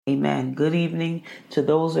Amen. Good evening to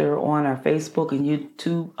those that are on our Facebook and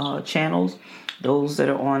YouTube channels, those that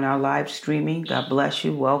are on our live streaming. God bless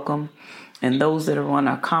you. Welcome. And those that are on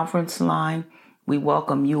our conference line, we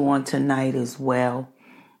welcome you on tonight as well.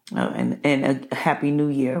 And a happy new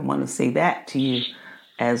year. I want to say that to you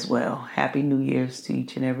as well. Happy New Year's to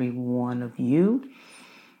each and every one of you.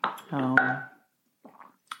 I'm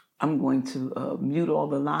going to mute all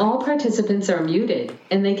the lines. All participants are muted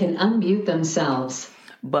and they can unmute themselves.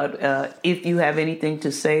 But if you have anything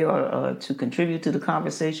to say or to contribute to the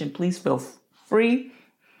conversation, please feel free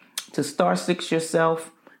to *6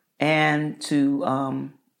 yourself and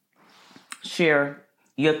to share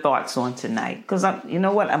your thoughts on tonight. Because you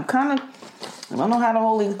know what, I don't know how the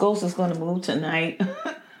Holy Ghost is going to move tonight.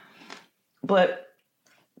 But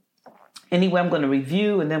anyway, I'm going to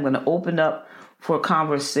review and then I'm going to open up for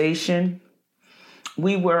conversation.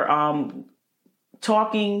 We were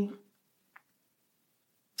talking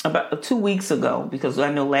about 2 weeks ago, because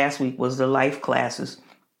I know last week was the life classes.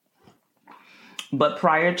 But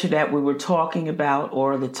prior to that, we were talking about,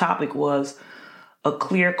 or the topic was, a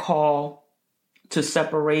clear call to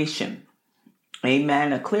separation.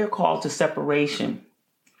 Amen. A clear call to separation.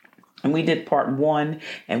 And we did part 1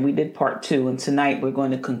 and we did part 2. And tonight we're going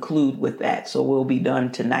to conclude with that. So we'll be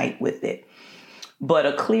done tonight with it. But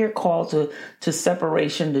a clear call to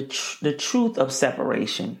separation, the truth of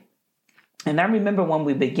separation. And I remember when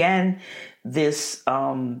we began this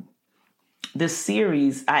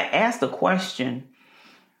series, I asked a question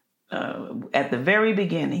at the very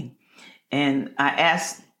beginning. And I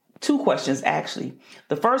asked 2 questions, actually.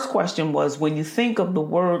 The first question was, when you think of the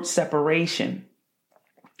word separation,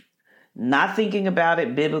 not thinking about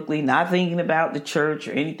it biblically, not thinking about the church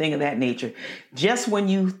or anything of that nature, just when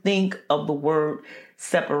you think of the word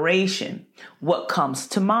separation, what comes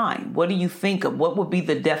to mind? What do you think of? What would be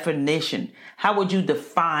the definition? How would you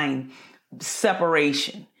define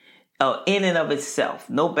separation in and of itself?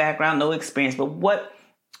 No background, no experience, but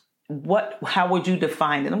how would you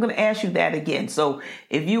define it? I'm going to ask you that again. So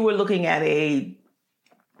if you were looking at a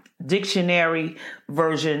dictionary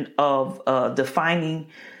version of defining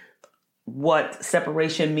what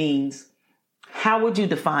separation means, how would you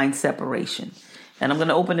define separation? And I'm going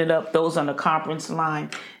to open it up, those on the conference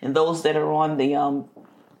line and those that are on the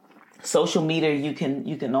social media, you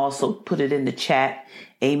can also put it in the chat.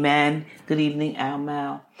 Amen. Good evening,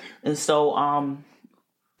 Almal. And so,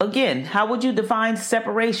 again, how would you define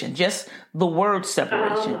separation? Just the word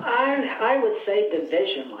separation. I would say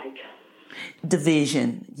division, Mike.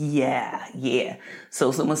 Division. Yeah.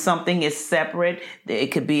 So when something is separate,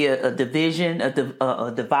 it could be a division,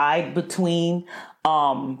 a divide between,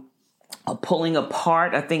 a pulling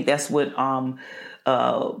apart. I think that's what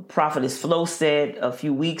Prophetess Flo said a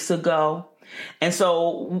few weeks ago. And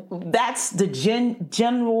so that's the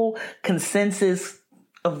general consensus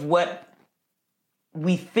of what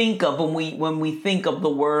we think of when we think of the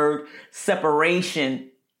word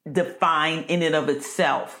separation defined in and of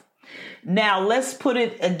itself. Now let's put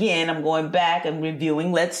it again. I'm going back and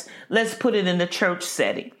reviewing. Let's put it in the church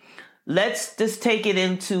setting. Let's just take it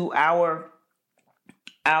into our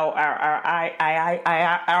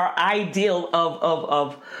ideal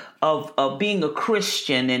of being a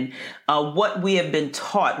Christian and what we have been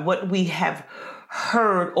taught, what we have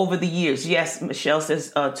heard over the years. Yes, Michelle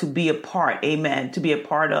says to be a part. Amen. To be a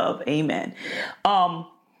part of. Amen. How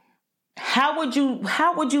would you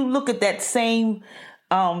look at that same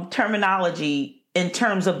terminology in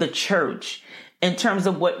terms of the church, in terms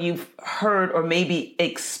of what you've heard or maybe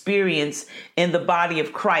experienced in the body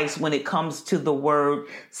of Christ when it comes to the word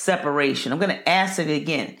separation? I'm going to ask it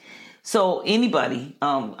again. So anybody,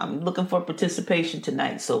 I'm looking for participation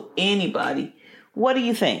tonight. So anybody, what do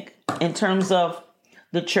you think in terms of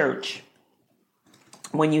the church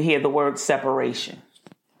when you hear the word separation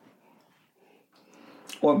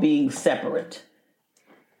or being separate?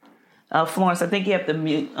 Florence, I think you have to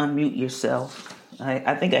unmute yourself.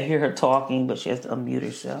 I think I hear her talking, but she has to unmute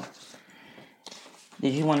herself.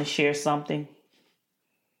 Did you want to share something?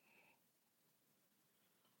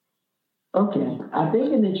 Okay. I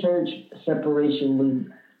think in the church,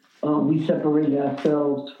 separation, we separated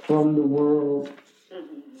ourselves from the world.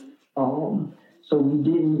 So we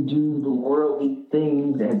didn't do the worldly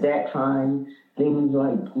things at that time. Things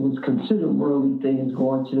like was considered worldly things,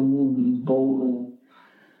 going to the movies, bowling,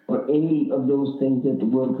 or any of those things that the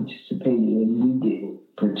world participated in. We didn't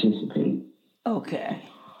participate. Okay.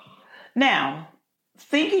 Now,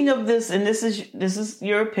 thinking of this, and this is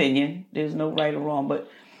your opinion. There's no right or wrong, but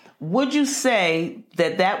would you say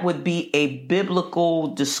that would be a biblical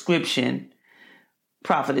description,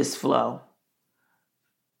 Prophetess Flo,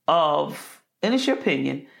 of and it's your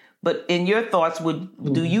opinion, but in your thoughts,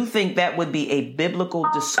 do you think that would be a biblical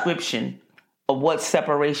description of what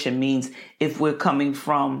separation means if we're coming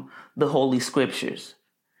from the Holy Scriptures?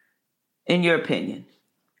 In your opinion?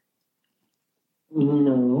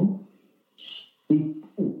 No.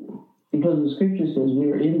 Because the Scripture says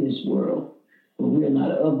we are in this world, but we are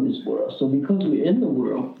not of this world. So because we're in the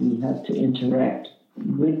world, we have to interact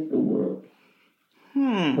with the world.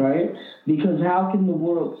 Right? Because how can the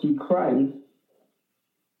world see Christ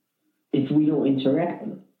if we don't interact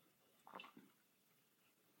with him?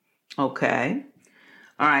 Okay.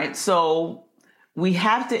 All right. So we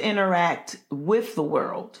have to interact with the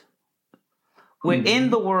world. We're in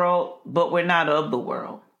the world, but we're not of the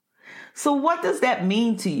world. So what does that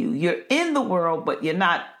mean to you? You're in the world, but you're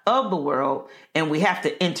not of the world, and we have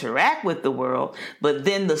to interact with the world. But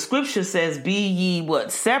then the scripture says, be ye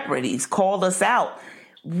what? Separate. He's called us out.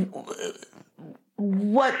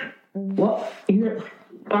 What? Well,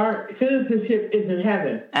 our citizenship is in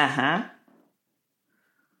heaven. Uh-huh.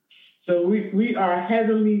 So we are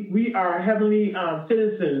heavenly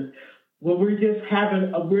citizens. Well, we're just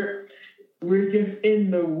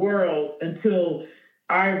in the world until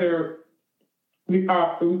either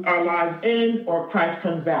our lives end or Christ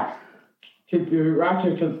comes back to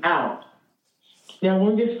rapture us out. Now,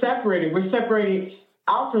 when we're separated, we're separated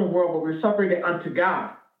out from the world, but we're separated unto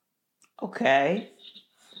God. Okay.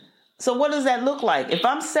 So what does that look like? If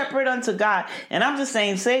I'm separate unto God, and I'm just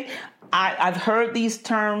saying, I've heard these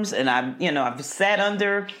terms, and I've sat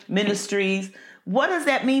under ministries. What does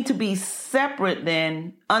that mean to be separate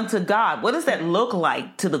then unto God? What does that look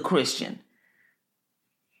like to the Christian?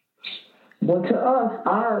 Well, to us,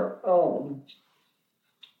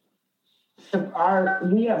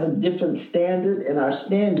 we have a different standard, and our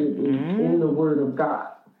standard is in the Word of God.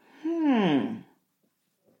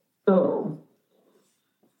 So,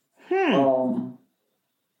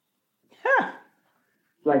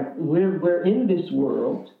 like we're in this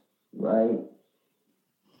world, right?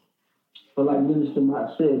 But like Minister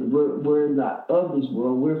Mott said, we're not of this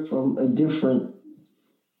world. We're from a different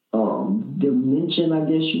dimension, I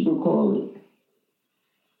guess you could call it.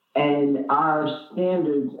 And our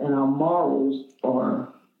standards and our morals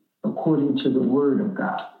are according to the Word of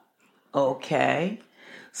God. Okay.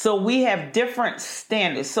 So we have different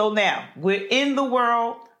standards. So now we're in the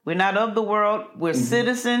world. We're not of the world. We're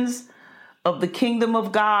citizens of the kingdom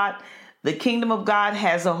of God. The kingdom of God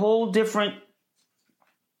has a whole different,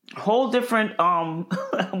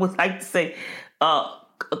 I would like to say, a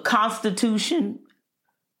constitution,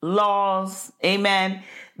 laws, amen,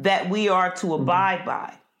 that we are to abide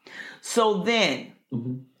by. So then,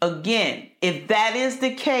 again, if that is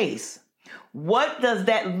the case, what does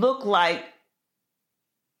that look like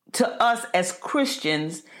to us as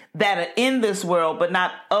Christians that are in this world but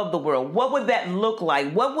not of the world? What would that look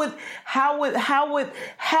like? How would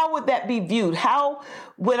that be viewed? How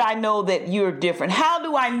would I know that you're different? How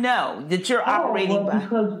do I know that you're operating by?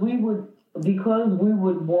 Because we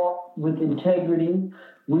would walk with integrity.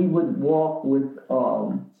 We would walk with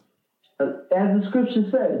as the scripture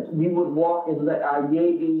says, we would walk and let our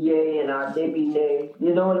yea be yea and our nay be nay.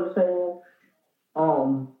 You know what I'm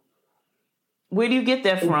saying? Where do you get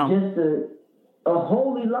that from? It's just a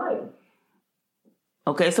holy life.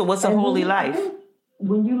 Okay, so what's a holy life?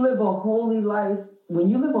 When you live a holy life,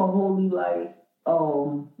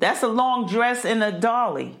 that's a long dress and a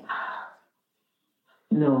dolly.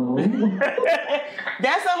 No.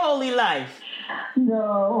 That's a holy life.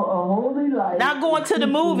 No, a holy life. Not going to the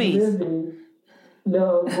movies. A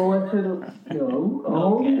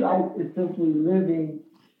holy life is simply living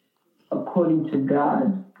according to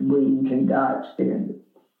God's ways and God's standards.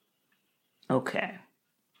 Okay.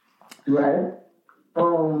 Right?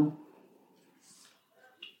 And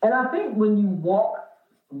I think when you walk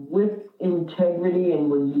with integrity and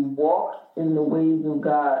when you walk in the ways of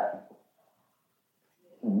God,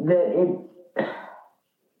 that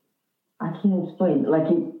I can't explain. Like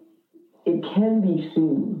it can be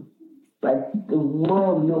seen. Like the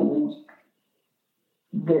world knows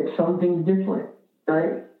that something's different,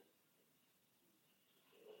 right?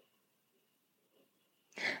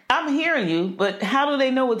 I'm hearing you, but how do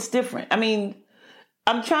they know it's different? I mean,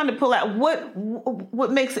 I'm trying to pull out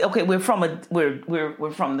what makes it okay. We're from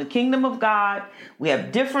the kingdom of God. We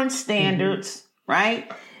have different standards,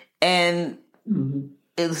 right? And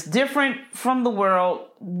it's different from the world.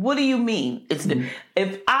 What do you mean? It's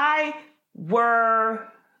if I were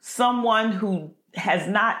someone who has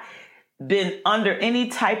not been under any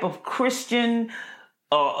type of Christian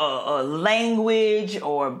or language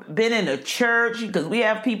or been in a church, because we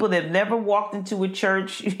have people that have never walked into a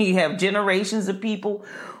church. You have generations of people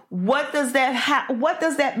what does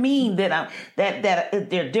that mean that that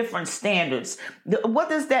there are different standards? What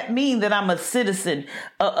does that mean that I'm a citizen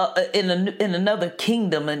in another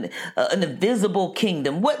kingdom, and an invisible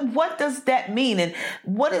kingdom? What does that mean? And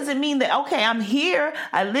what does it mean that, okay, I'm here,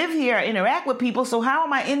 I live here, I interact with people, so how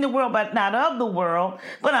am I in the world but not of the world,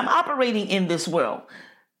 but I'm operating in this world?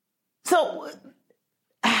 So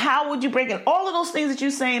how would you break it? All of those things that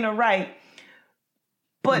you're saying are right,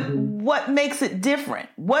 but what makes it different?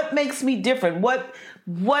 What makes me different?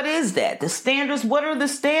 What is that? The standards, what are the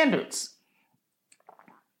standards?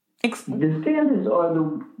 The standards are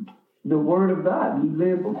the word of God. You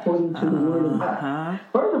live according to the word of God.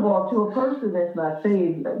 First of all, to a person that's not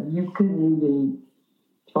saved, you couldn't even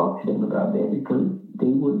talk to them about that because they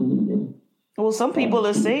wouldn't even. Well, some people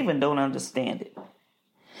are saved and don't understand it.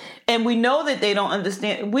 And we know that they don't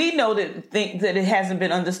understand. We know that it hasn't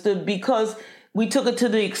been understood because we took it to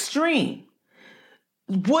the extreme.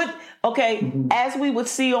 As we would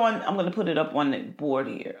see I'm going to put it up on the board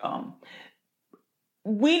here.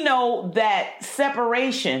 We know that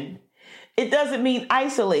separation, it doesn't mean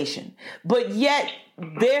isolation, but yet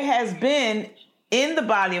there has been in the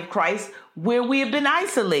body of Christ where we have been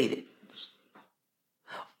isolated.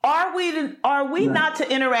 Are we not to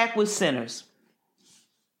interact with sinners?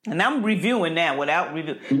 And I'm reviewing now without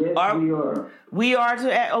review. Yes, we are. We are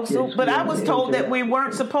to. But I was told that we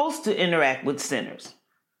weren't supposed to interact with sinners.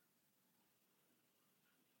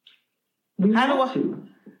 We have to,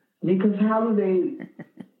 because how do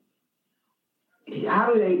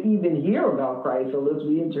they even hear about Christ unless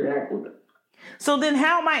we interact with them? So then,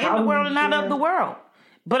 how am I in the world and not of the world?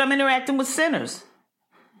 But I'm interacting with sinners.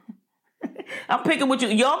 I'm picking with you.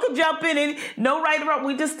 Y'all can jump in and no right or wrong.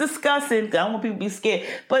 We just discussing. I don't want people to be scared.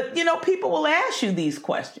 But people will ask you these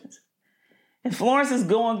questions. And Florence is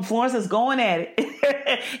going at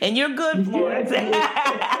it. And you're good, Florence.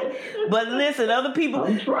 But listen, other people.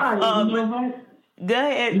 I'm trying. You know what? Go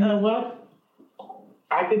ahead. You know what?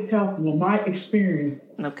 I could tell from my experience.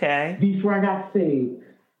 Okay. Before I got saved,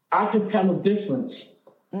 I could tell a difference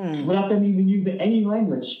without them even using any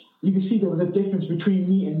language. You can see there was a difference between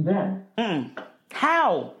me and them.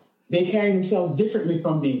 How? They carry themselves differently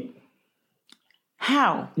from me.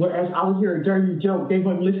 How? Whereas I would hear a dirty joke, they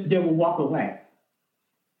wouldn't listen, they would walk away.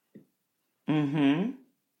 And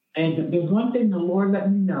there's one thing the Lord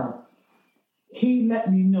let me know. He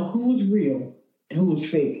let me know who was real and who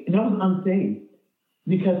was fake. And I was unsaved.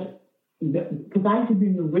 Because I used to be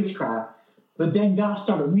in the witchcraft, but then God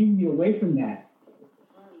started weaning me away from that.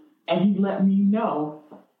 And he let me know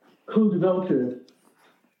who to go to.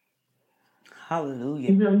 Hallelujah.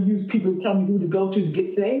 He used people to tell me who to go to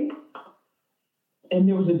get saved. And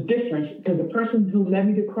there was a difference because the person who led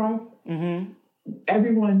me to Christ,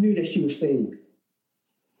 everyone knew that she was saved.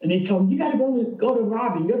 And they told me, you got to go to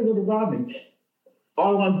Robin. You got to go to Robin.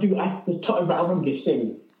 All I want to do, I was talking about, I want to get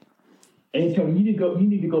saved. And they told me, you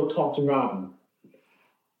need to go talk to Robin.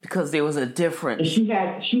 Because there was a difference. And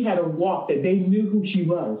she had a walk that they knew who she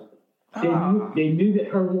was. They knew that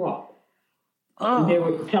her walk. And they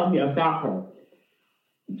would tell me about her.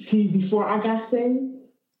 See, before I got saved,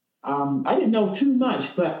 I didn't know too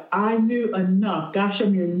much, but I knew enough. God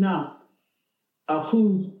showed me enough of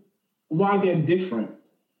why they're different.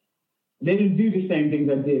 They didn't do the same things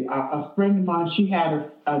I did. A friend of mine, she had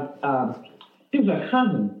she was a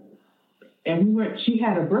cousin, and she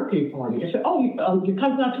had a birthday party. I said, "Oh, your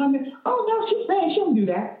cousin's not coming?" "Oh no, she's saying she don't do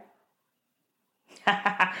that."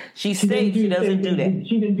 She said she doesn't do that.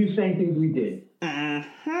 She didn't do the same things we did.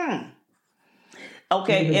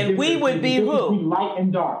 Okay, and we would be who? Light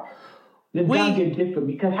and dark. The dark is different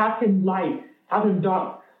because how can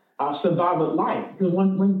dark survive with light? Because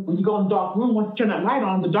when you go in a dark room, once you turn that light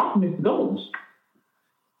on, the darkness goes.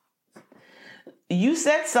 You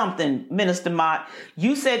said something, Minister Mott.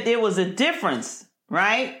 You said there was a difference,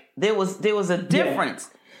 right? There was a difference.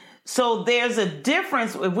 Yeah. So there's a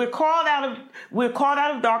difference. We're called out of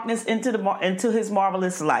darkness into his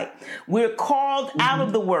marvelous light. We're called out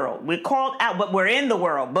of the world. We're called out, but we're in the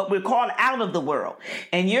world, but we're called out of the world.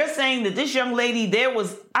 And you're saying that this young lady, there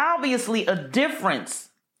was obviously a difference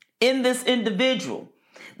in this individual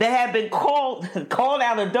that had been called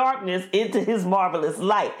out of darkness into his marvelous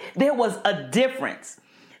light. There was a difference.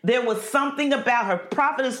 There was something about her.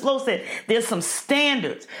 Prophetess Flo said there's some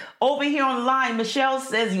standards. Over here on the line, Michelle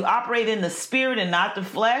says you operate in the spirit and not the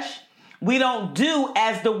flesh. We don't do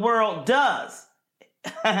as the world does.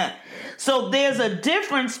 So there's a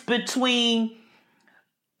difference between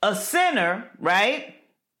a sinner, right,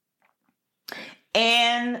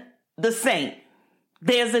 and the saint.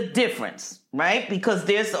 There's a difference, right? Because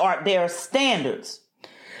there are standards.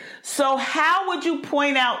 So how would you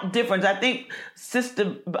point out difference? I think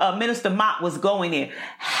Minister Mott was going there.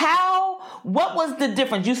 What was the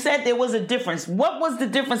difference? You said there was a difference. What was the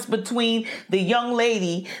difference between the young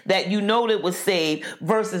lady that you know that was saved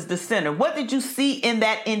versus the sinner? What did you see in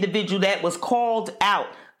that individual that was called out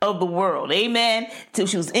of the world? Amen.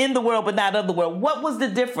 She was in the world, but not of the world. What was the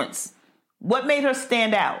difference? What made her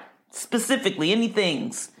stand out specifically? Any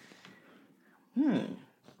things?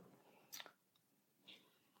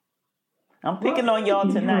 I'm picking on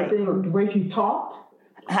y'all tonight. The way she talked.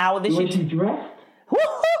 How did The way she she dressed.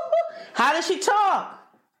 How did she talk?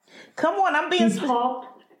 Come on, I'm being. She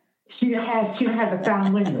talked. She had the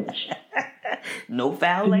foul language. No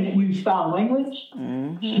foul She language. used foul language.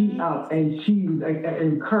 And she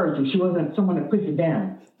encouraged her. She wasn't someone that pushed her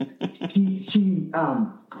down. She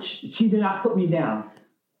did not put me down.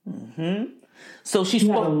 So she She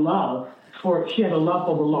had spoke. a love for the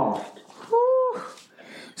lost. Whew.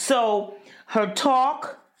 So her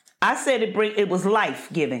talk, I said it was life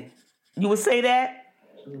giving. You would say that?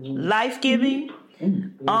 Life giving.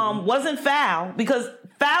 Wasn't foul, because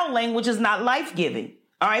foul language is not life giving.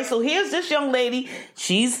 All right, so here's this young lady.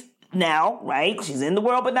 She's now, right? She's in the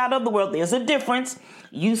world, but not of the world. There's a difference.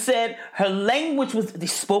 You said her language they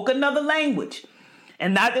spoke another language.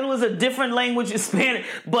 And not that it was a different language in Spanish,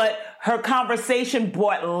 but her conversation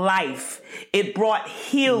brought life. It brought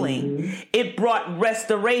healing. It brought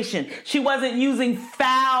restoration. She wasn't using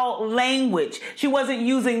foul language. She wasn't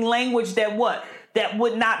using language that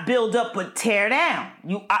would not build up but tear down.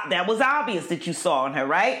 That was obvious that you saw in her,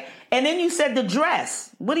 right? And then you said the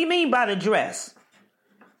dress. What do you mean by the dress?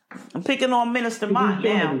 I'm picking on Minister Mott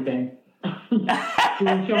now. She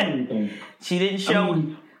didn't show anything. She didn't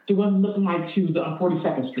show. She wasn't looking like she was on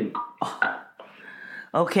 42nd Street.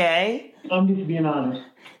 Okay. I'm just being honest.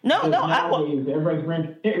 No. Nowadays,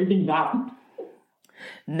 everything's out.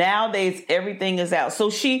 Nowadays, everything is out.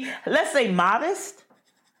 So let's say modest.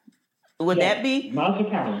 Would that be? Modest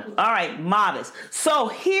talent. All right, modest. So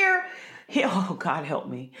here, oh, God help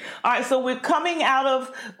me. All right, so we're coming out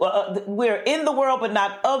of, we're in the world, but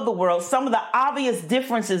not of the world. Some of the obvious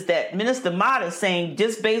differences that Minister Mott is saying,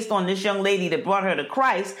 just based on this young lady that brought her to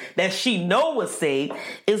Christ, that she was saved,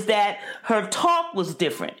 is that her talk was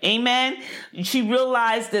different. Amen. She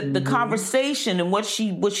realized that the conversation and what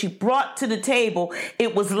she brought to the table,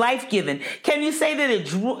 it was life-giving. Can you say that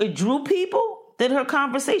it drew people? That her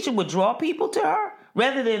conversation would draw people to her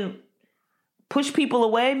rather than push people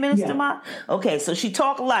away, Minister Mott? Okay, so she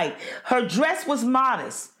talked light. Her dress was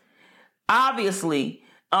modest. Obviously,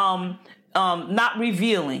 not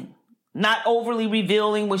revealing. Not overly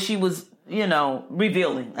revealing when she was,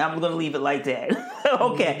 revealing. I'm going to leave it like that.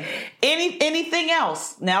 Okay. Anything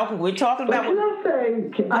else? Now, we're talking about...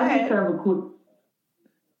 Can I just have a quick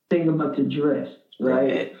thing about the dress,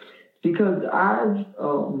 right? Because I've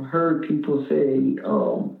heard people say,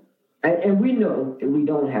 and we know that we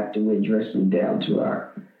don't have to wear dresses down to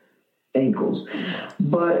our ankles,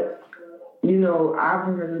 but, I've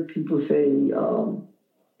heard people say, I'm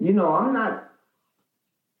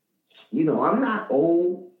not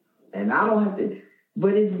old and I don't have to,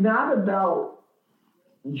 but it's not about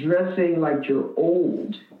dressing like you're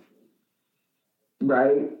old,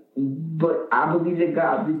 right? But I believe that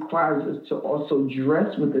God requires us to also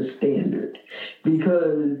dress with a standard,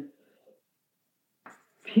 because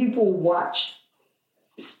people watch,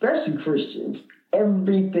 especially Christians,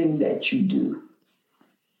 everything that you do.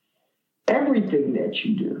 Everything that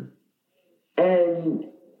you do.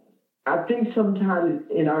 And I think sometimes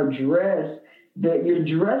in our dress, that your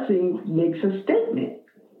dressing makes a statement.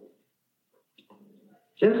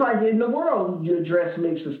 Just like in the world, your dress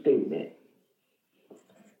makes a statement.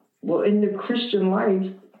 Well, in the Christian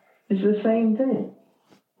life, it's the same thing.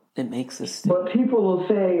 It makes us. But people will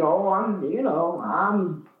say, "Oh, I'm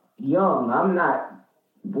young. I'm not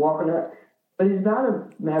walking around." But it's not a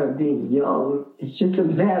matter of being young. It's just a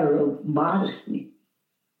matter of modesty.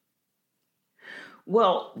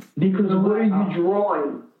 Well, because what are you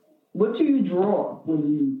drawing? What do you draw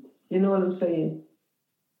when you know what I'm saying?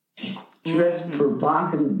 Dress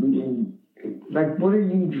provocatively, and like, what are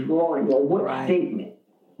you drawing, or what statement?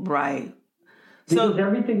 Right. Because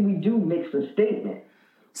everything we do makes a statement.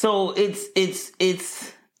 So it's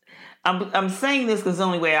I'm saying this because the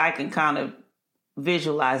only way I can kind of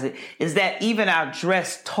visualize it is that even our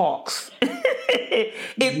dress talks.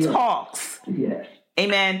 It talks. Yes.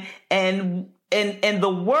 Amen. And the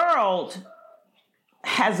world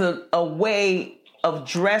has a way of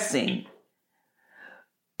dressing.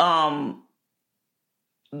 I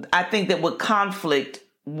think that would conflict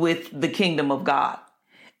with the kingdom of God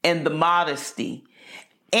and the modesty.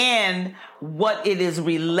 and what it is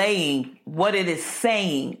relaying, what it is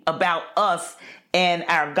saying about us and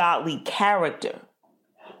our godly character.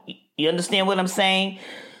 You understand what I'm saying?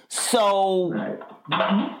 So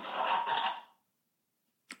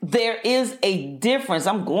there is a difference.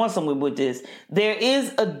 I'm going somewhere with this. There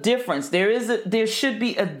is a difference. There should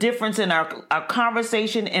be a difference in our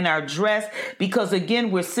conversation, in our dress, because again,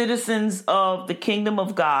 we're citizens of the kingdom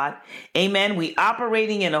of God. Amen. We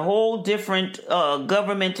operating in a whole different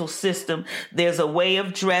governmental system. There's a way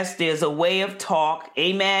of dress. There's a way of talk.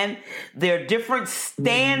 Amen. There are different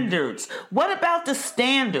standards. What about the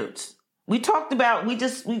standards? We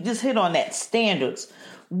just hit on that, standards.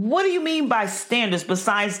 What do you mean by standards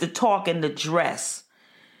besides the talk and the dress?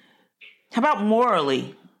 How about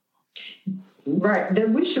morally? Right, that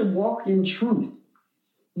we should walk in truth.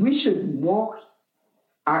 We should walk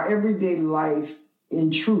our everyday life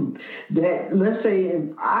in truth. That, let's say,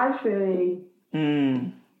 if I say,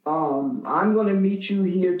 I'm going to meet you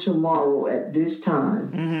here tomorrow at this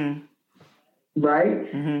time,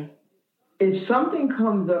 right? Mm-hmm. If something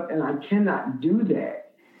comes up and I cannot do that,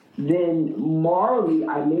 then morally,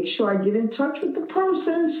 I make sure I get in touch with the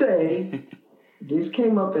person and say, this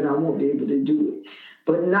came up and I won't be able to do it.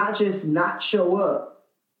 But not just not show up,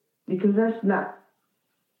 because that's not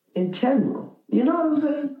integral. You know what I'm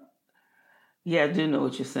saying? Yeah, I do know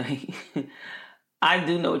what you're saying. I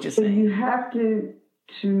do know what you're so saying. You have to,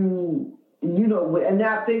 and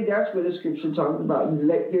I think that's what the scripture talks about.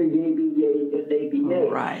 Let your yea be yea and your nay be nay.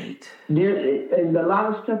 Right. And a lot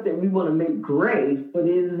of stuff that we want to make gray, but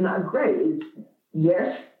it is not gray. It's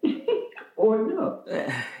yes or no.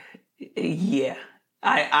 Yeah,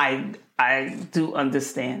 I do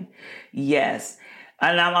understand. Yes.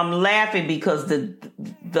 And I'm laughing because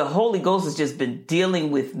the Holy Ghost has just been dealing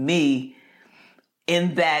with me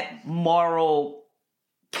in that moral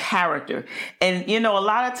character. And, a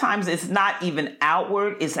lot of times it's not even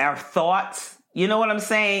outward, it's our thoughts. You know what I'm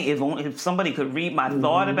saying? If somebody could read my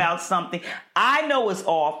thought about something, I know it's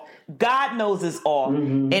off. God knows it's off,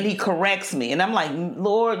 and he corrects me. And I'm like,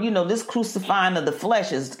 Lord, this crucifying of the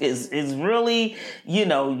flesh is really,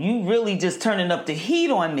 you really just turning up the heat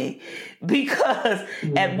on me. Because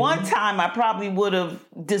at one time I probably would have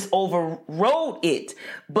just overrode it.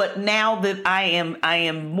 But now that I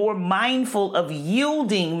am more mindful of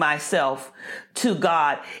yielding myself to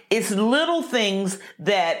God, it's little things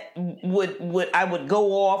that I would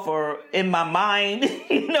go off or in my mind,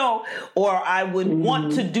 or I would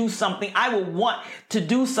want to do something. I would want to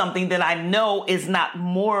do something that I know is not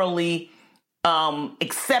morally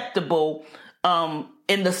acceptable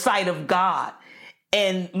in the sight of God.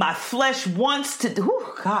 And my flesh wants to do,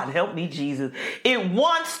 God help me, Jesus. It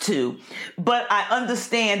wants to, but I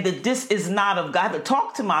understand that this is not of God. I have to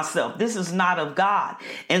talk to myself. This is not of God.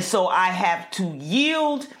 And so I have to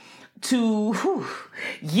yield to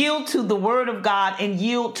the word of God and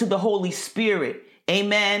yield to the Holy Spirit.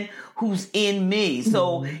 Amen. Who's in me.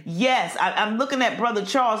 So yes, I'm looking at Brother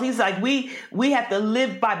Charles. He's like, we have to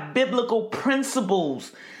live by biblical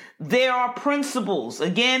principles. There are principles.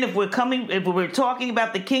 Again, if we're talking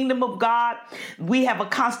about the kingdom of God, we have a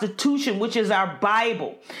constitution, which is our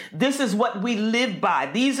Bible. This is what we live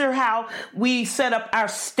by. These are how we set up our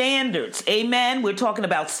standards. Amen. We're talking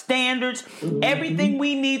about standards. Everything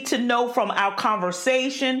we need to know from our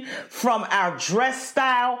conversation, from our dress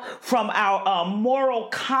style, from our moral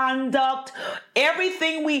conduct,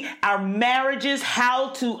 our marriages, how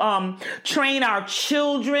to train our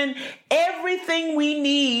children, everything we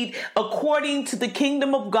need according to the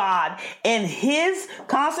kingdom of God and his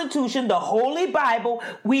constitution, the Holy Bible,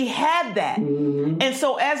 we have that. And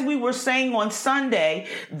so as we were saying on Sunday,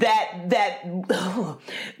 that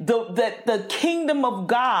the kingdom of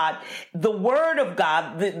God, the word of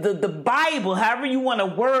God, the Bible, however you want to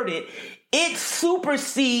word it, it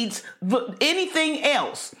supersedes anything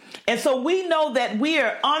else. And so we know that we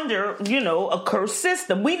are under, a cursed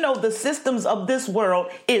system. We know the systems of this world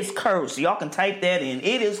is cursed. Y'all can type that in.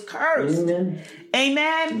 It is cursed.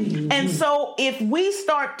 Amen. And so if we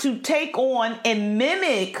start to take on and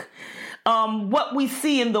mimic what we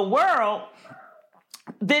see in the world,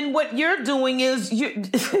 then what you're doing is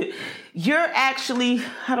you're actually,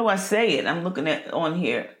 how do I say it? I'm looking at on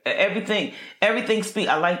here. Everything speak.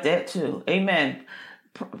 I like that too. Amen.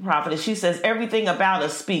 Prophetess, she says everything about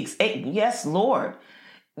us speaks. Yes, Lord.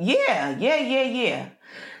 Yeah.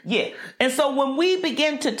 And so when we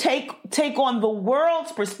begin to take take on the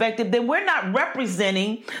world's perspective, then we're not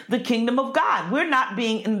representing the kingdom of God. We're not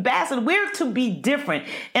being ambassadors. We're to be different.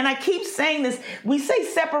 And I keep saying this. We say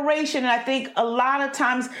separation, and I think a lot of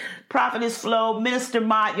times, Prophetess Flo, Minister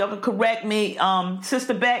Mott, y'all can correct me,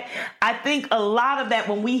 Sister Beck, I think a lot of that,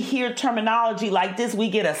 when we hear terminology like this, we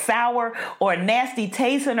get a sour or a nasty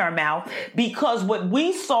taste in our mouth, because what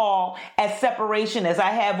we saw as separation, as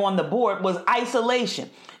I have on the board, was isolation.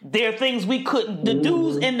 There are things we couldn't, the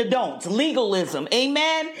do's and the don'ts, legalism.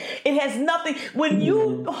 Amen. It has nothing. When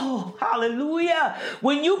you, hallelujah.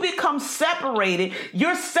 When you become separated,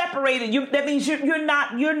 you're separated. That means you're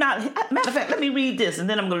not, matter of fact, let me read this and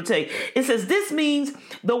then I'm going to tell you. It says, this means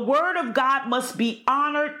the word of God must be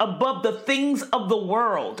honored above the things of the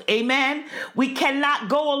world. Amen. We cannot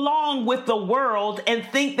go along with the world and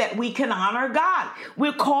think that we can honor God.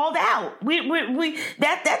 We're called out.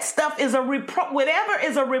 That stuff is a reproach. Whatever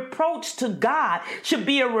is a reproach to God should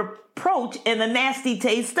be a reproach and a nasty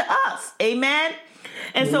taste to us. Amen.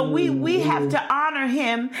 And so we have to honor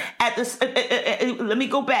him at this. Let me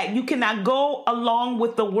go back. You cannot go along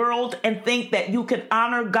with the world and think that you can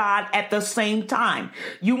honor God at the same time.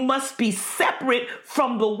 You must be separate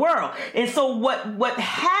from the world. And so what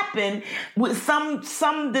happened with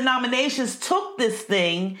some denominations took this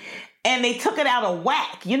thing and they took it out of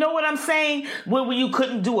whack. You know what I'm saying? Where you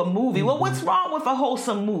couldn't do a movie. Well, what's wrong with a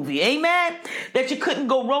wholesome movie? Amen? That you couldn't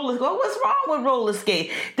go roller skate. Well, what's wrong with roller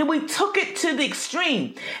skate? Then we took it to the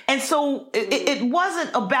extreme. And so it wasn't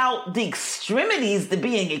about the extremities, the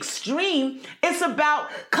being extreme. It's about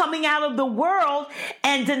coming out of the world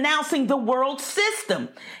and denouncing the world system.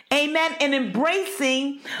 Amen? And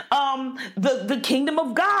embracing the kingdom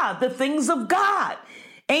of God, the things of God.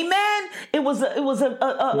 Amen. It was a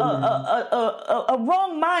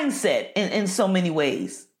wrong mindset in so many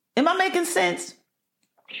ways. Am I making sense?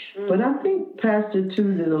 But I think, Pastor,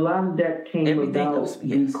 too, that a lot of that came about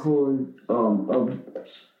because of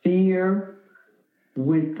fear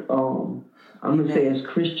with, I'm going to say as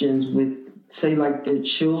Christians, with, say, like their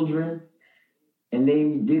children, and they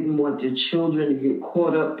didn't want their children to get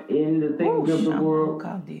caught up in the things of the world.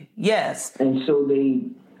 Yes. And so they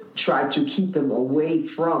try to keep them away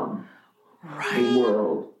from the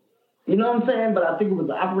world. You know what I'm saying? But I think it was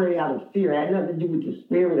operating out of fear. It had nothing to do with the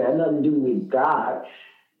Spirit. It had nothing to do with God.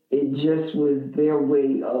 It just was their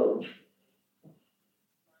way of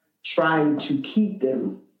trying to keep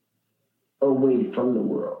them away from the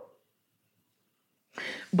world.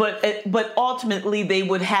 But ultimately, they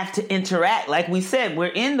would have to interact. Like we said, we're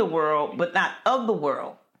in the world, but not of the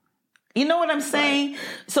world. You know what I'm saying? Right.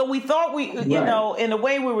 So we thought in a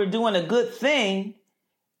way we were doing a good thing,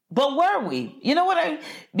 but were we? You know what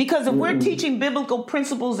because if we're teaching biblical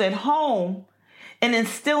principles at home and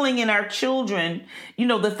instilling in our children,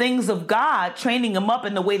 the things of God, training them up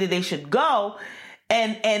in the way that they should go,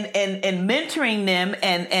 and mentoring them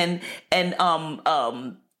and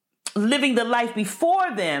living the life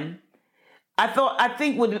before them, I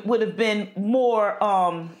think would have been more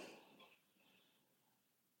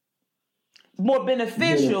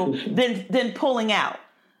beneficial than pulling out.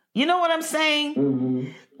 You know what I'm saying?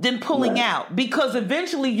 Mm-hmm. Than pulling out, because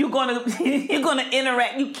eventually you're gonna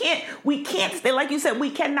interact. We can't stay, like you said, we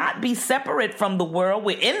cannot be separate from the world.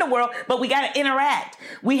 We're in the world, but we got to interact.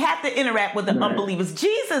 We have to interact with the unbelievers.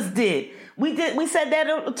 Jesus did. We said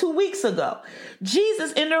that 2 weeks ago.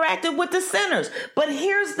 Jesus interacted with the sinners. But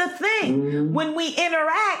here's the thing. When we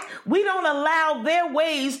interact, we don't allow their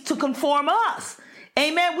ways to conform us.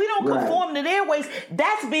 Amen. We don't conform to their ways.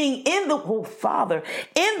 That's being in the world,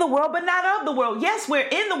 but not of the world. Yes, we're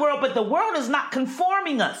in the world, but the world is not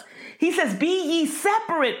conforming us. He says, be ye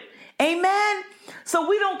separate. Amen. So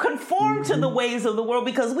we don't conform to the ways of the world,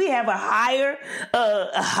 because we have a higher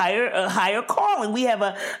calling. We have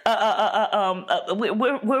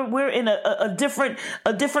we're in a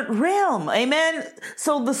different realm. Amen.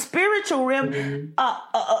 So the spiritual realm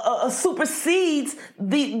supersedes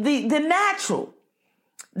the natural.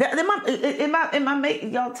 Am I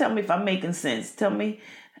making, y'all tell me if I'm making sense. Tell me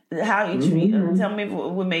how you treat, tell me if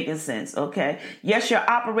we're making sense, okay? Yes, you're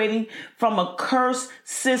operating from a cursed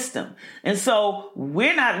system. And so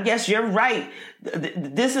we're not, yes, you're right.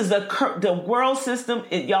 This is the world system.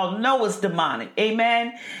 Y'all know it's demonic,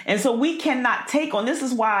 amen? And so we cannot take on, this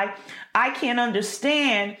is why I can't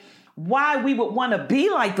understand why we would want to be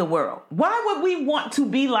like the world. Why would we want to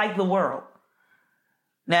be like the world?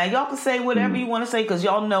 Now, y'all can say whatever you want to say, because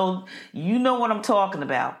y'all know, what I'm talking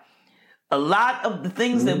about. A lot of the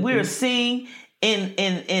things that we're seeing in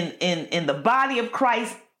the body of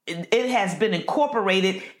Christ, it has been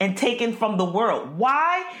incorporated and taken from the world.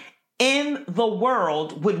 Why? in the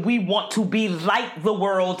world would we want to be like the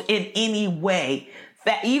world in any way?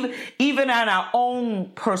 That even in our own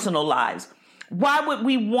personal lives. Why would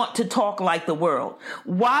we want to talk like the world?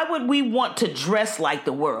 Why would we want to dress like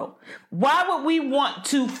the world? Why would we want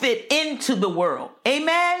to fit into the world?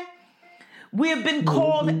 Amen? We have been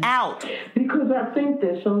called out. Because I think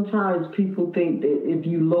that sometimes people think that if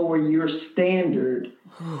you lower your standard,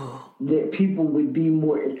 that people would be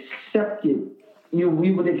more accepted.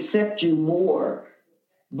 We would accept you more,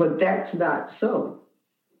 but that's not so.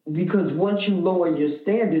 Because once you lower your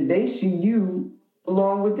standard, they see you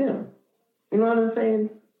along with them. You know what I'm saying?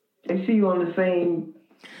 They see you on the same.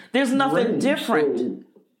 There's nothing range, different, so,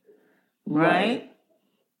 right?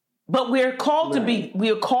 But we're called to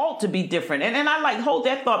be different. And I hold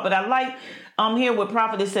that thought, but I like here what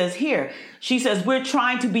Prophetess says here. She says we're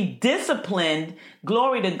trying to be disciplined,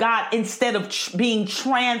 glory to God, instead of being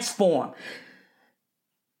transformed.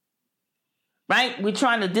 Right? We're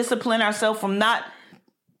trying to discipline ourselves from not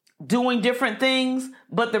doing different things,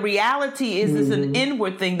 but the reality is it's an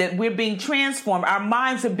inward thing that we're being transformed. Our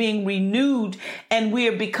minds are being renewed and we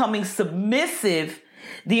are becoming submissive.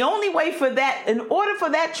 The only way for that, in order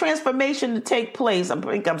for that transformation to take place,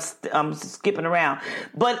 I'm skipping around,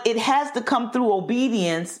 but it has to come through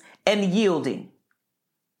obedience and yielding.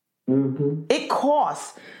 It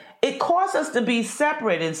costs us to be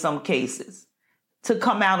separate in some cases, to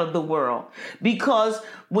come out of the world, because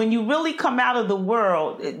when you really come out of the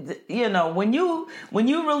world, when you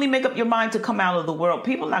really make up your mind to come out of the world,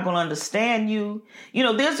 people are not going to understand you.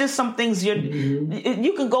 There's just some things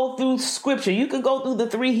you can go through scripture. You can go through the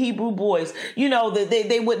 3 Hebrew boys,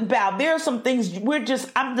 they wouldn't bow. There are some things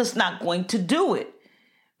I'm just not going to do it.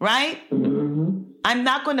 Right. I'm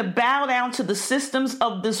not going to bow down to the systems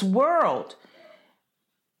of this world,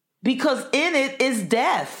 because in it is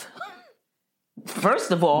death. First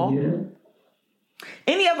of all,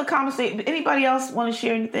 any other conversation? Anybody else want to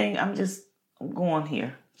share anything? I'm going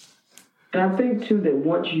here. And I think too that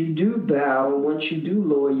once you do bow, once you do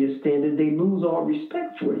lower your standard, they lose all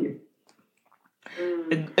respect for you.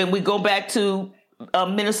 And we go back to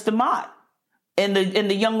Minister Mott and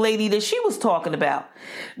the young lady that she was talking about.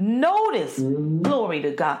 Notice, glory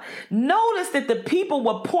to God. Notice that the people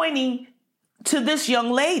were pointing to this young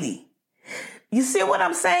lady. You see what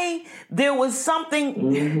I'm saying? There was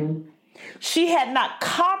something. She had not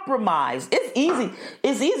compromised. It's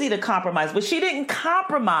easy to compromise, but she didn't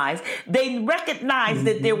compromise. They recognized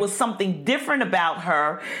that there was something different about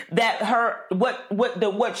her, that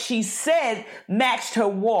what she said matched her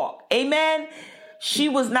walk. Amen. She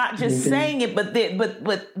was not just saying it, but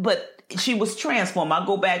she was transformed. I'll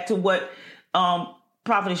go back to what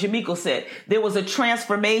Prophetess Yamiko said. There was a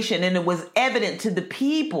transformation, and it was evident to the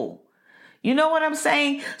people. You know what I'm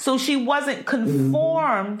saying? So she wasn't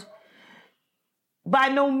conformed by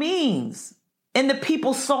no means. And the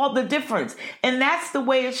people saw the difference. And that's the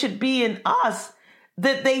way it should be in us,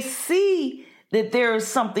 that they see that there is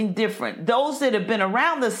something different. Those that have been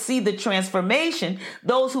around us see the transformation.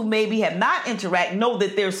 Those who maybe have not interacted know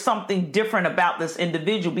that there's something different about this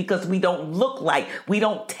individual, because we don't look like, we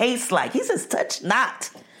don't taste like. He says, touch not,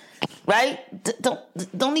 right?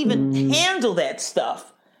 Don't even handle that stuff.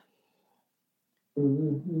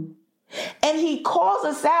 And he calls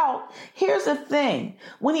us out. Here's the thing.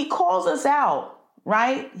 When he calls us out,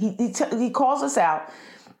 right? He calls us out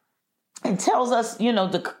and tells us,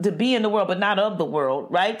 to be in the world, but not of the world,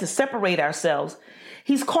 right? To separate ourselves.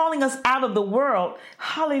 He's calling us out of the world.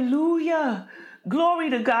 Hallelujah. Glory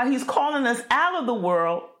to God. He's calling us out of the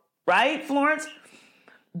world, right, Florence?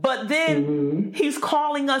 But then he's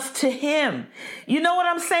calling us to him. You know what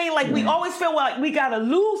I'm saying? Like we always feel like we got to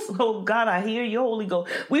lose. Oh God, I hear you, Holy Ghost.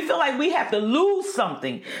 We feel like we have to lose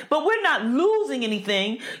something, but we're not losing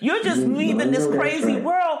anything. You're just leaving this crazy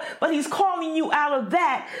world, but he's calling you out of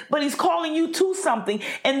that, but he's calling you to something.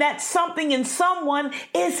 And that something in someone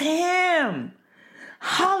is him.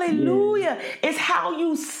 Hallelujah. It's how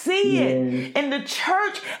you see it. And the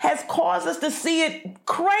church has caused us to see it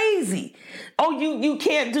crazy. Oh, you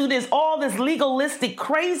can't do this. All this legalistic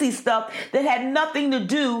crazy stuff that had nothing to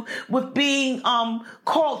do with being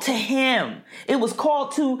called to him. It was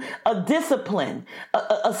called to a discipline,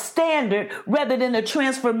 a standard, rather than a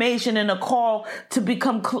transformation and a call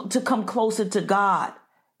to come closer to God.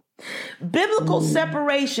 Biblical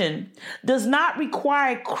separation does not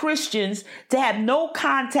require Christians to have no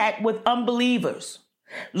contact with unbelievers.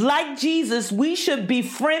 Like Jesus, we should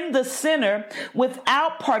befriend the sinner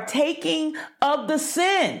without partaking of the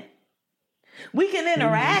sin. We can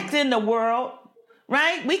interact in the world,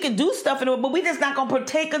 right? We can do stuff in it, but we're just not going to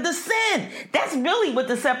partake of the sin. That's really what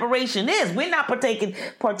the separation is. We're not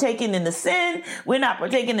partaking in the sin. We're not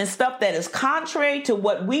partaking in stuff that is contrary to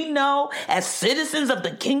what we know as citizens of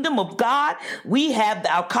the kingdom of God. We have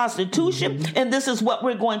our constitution, and this is what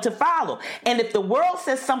we're going to follow. And if the world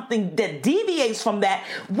says something that deviates from that,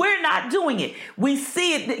 we're not doing it. We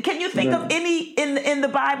see it. Can you think of any in the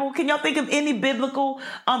Bible? Can y'all think of any biblical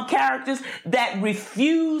characters that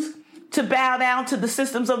refuse to bow down to the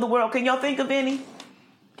systems of the world? Can y'all think of any?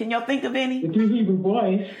 The 3 Hebrew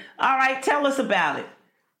boys. All right, tell us about it.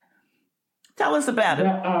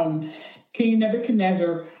 King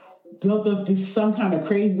Nebuchadnezzar built up some kind of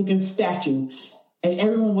crazy looking statue, and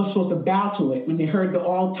everyone was supposed to bow to it when they heard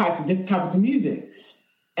all types of different types of music.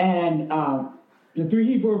 And the 3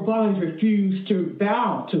 Hebrew boys refused to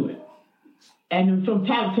bow to it. And then some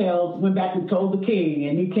tattletales went back and told the king,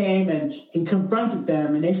 and he came and he confronted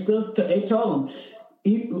them, and they told him,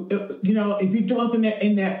 if you throw us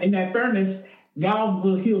in that furnace, God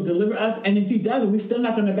he'll deliver us, and if he doesn't, we're still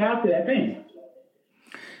not going to bow to that thing.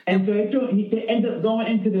 And so they ended up going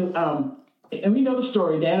into the and we know the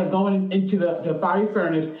story. They ended up going into the fiery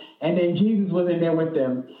furnace, and then Jesus was in there with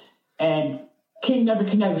them, and King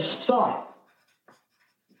Nebuchadnezzar saw it.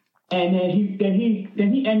 And then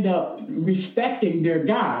he ended up respecting their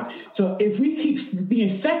God. So if we keep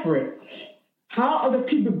being separate, how are the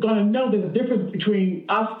people going to know there's a difference between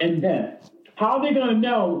us and them? How are they going to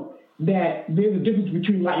know that there's a difference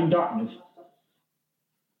between light and darkness?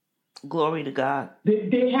 Glory to God.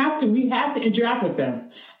 We have to interact with them.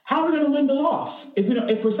 How are we going to win the loss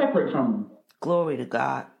if we're separate from them? Glory to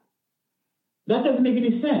God. That doesn't make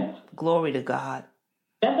any sense. Glory to God.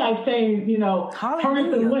 That's like saying,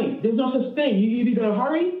 hurry and wait. There's no such thing. You either going to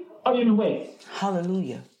hurry or you're going to wait.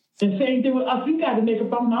 Hallelujah. And same thing with us. We got to make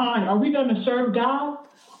up our mind. Are we going to serve God?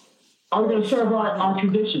 Or are we going to serve our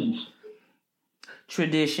traditions?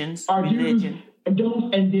 Traditions, our religion. Do's,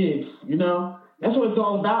 don'ts, and dids, That's what it's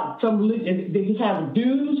all about. Some religion, they just have a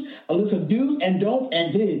list of do's and don'ts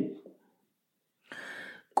and dids.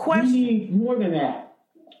 We need more than that.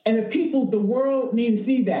 And the world need to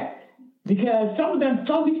see that. Because some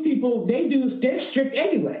of these people, they're strict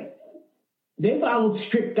anyway. They follow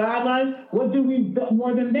strict guidelines. What do we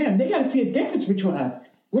more than them? They got to see a difference between us.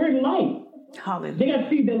 We're light. Hallelujah. They got to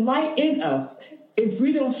see the light in us. If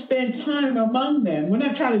we don't spend time among them, we're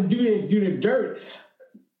not trying to do the dirt,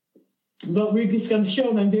 but we're just going to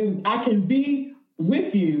show them I can be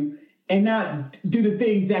with you and not do the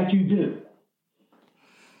things that you do.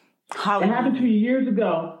 Hallelujah. It happened to me years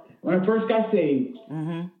ago when I first got saved.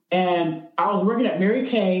 Mm-hmm. And I was working at Mary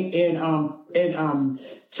Kay in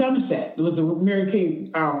Somerset. It was the Mary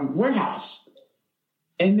Kay warehouse.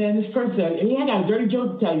 And then this person said, hey, I got a dirty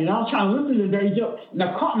joke to tell you. And I was trying to listen to the dirty joke, and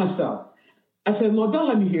I caught myself. I said, Lord, don't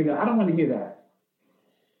let me hear that. I don't want to hear that.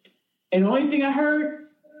 And the only thing I heard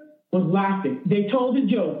was laughter. They told the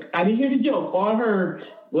joke. I didn't hear the joke. All I heard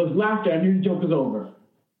was laughter. I knew the joke was over.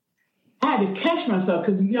 I had to catch myself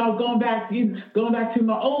because, going back to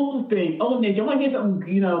my old nature. I want to hear something,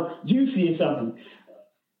 juicy or something.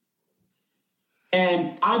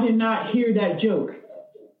 And I did not hear that joke.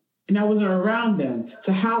 And I wasn't around them.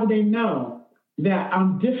 So how would they know that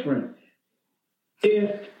I'm different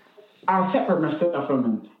if I separate myself from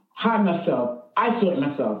them, hide myself, isolate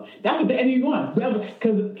myself? That's what the enemy wants.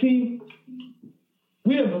 Because, see,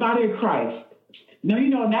 we're the body of Christ. Now,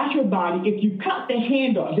 a natural body, if you cut the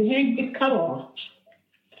hand off, the hand gets cut off.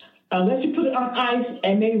 Unless you put it on ice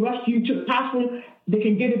and they rush you to the hospital, they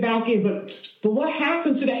can get it back in. But what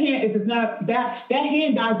happens to the hand if it's not that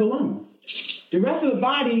hand dies alone? The rest of the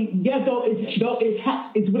body, though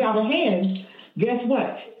it's without a hand, guess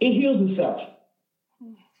what? It heals itself.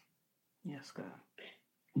 Yes, God.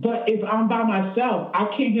 But if I'm by myself,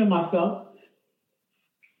 I can't heal myself.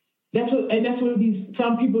 That's what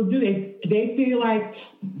some people do. They feel like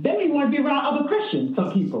they don't want to be around other Christians.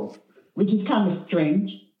 Some people, which is kind of strange,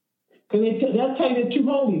 because they'll tell you they're too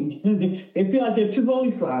holy. They feel like they're too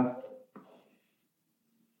holy for us.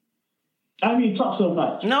 I don't mean to talk so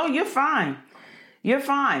much. No, you're fine. You're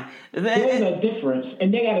fine. There's a difference,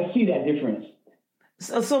 and they got to see that difference.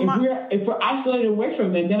 If we're isolated away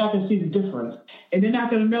from them, then I can see the difference, and they're not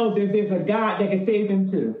going to know that there's a God that can save them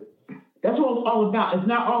too. That's what it's all about. It's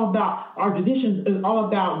not all about our traditions. It's all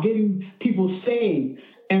about getting people saved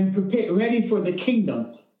and ready for the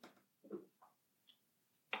kingdom.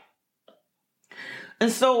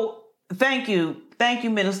 And so, thank you,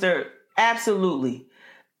 Minister. Absolutely.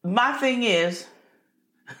 My thing is,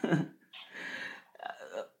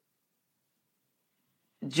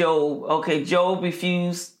 Job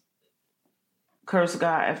refused curse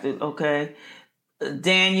God after,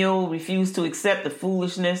 Daniel refused to accept the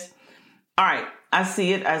foolishness. All right. I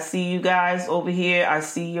see it. I see you guys over here. I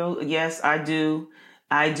see you. Yes, I do.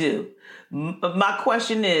 I do. My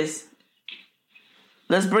question is,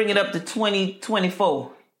 let's bring it up to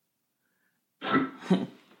 2024.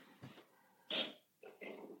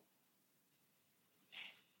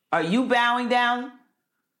 Are you bowing down?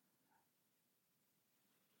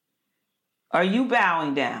 Are you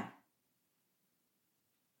bowing down?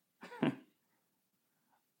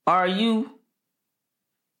 Are you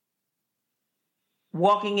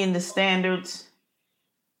walking in the standards,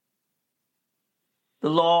 the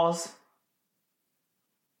laws,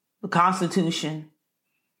 the Constitution,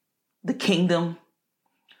 the kingdom?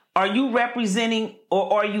 Are you representing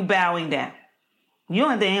or are you bowing down? You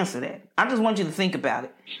don't have to answer that. I just want you to think about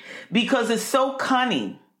it because it's so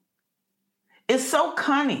cunning. It's so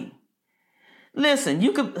cunning. Listen,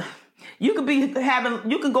 you could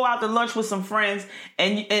go out to lunch with some friends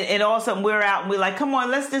and all of a sudden we're out and we're like, come on,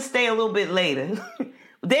 let's just stay a little bit later.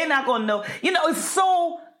 They're not going to know. It's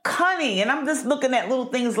so cunning. And I'm just looking at little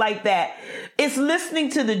things like that. It's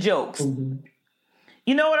listening to the jokes. Mm-hmm.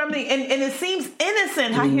 You know what I mean? And it seems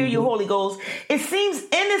innocent. I hear you, Holy Ghost. It seems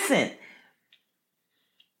innocent.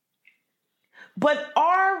 But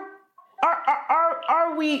are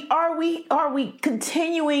we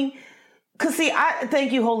continuing? Because see, I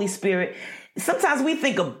thank you, Holy Spirit. Sometimes we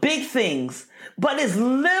think of big things, but it's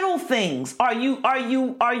little things. Are you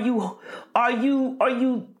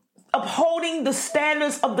upholding the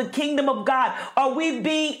standards of the kingdom of God? Are we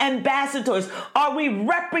being ambassadors? Are we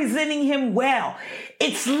representing him well?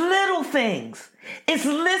 It's little things. It's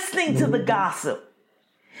listening to the gossip.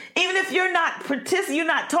 Even if you're not participating, you're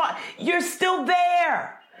not taught, you're still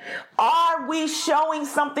there. Are we showing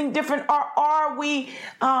something different, or are we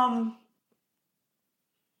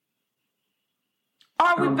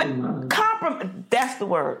compromise? That's the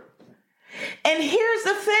word. And here's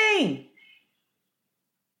the thing.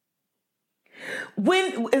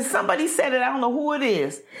 When somebody said it, I don't know who it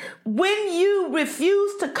is. When you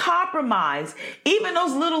refuse to compromise, even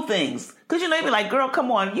those little things, because they be like, girl,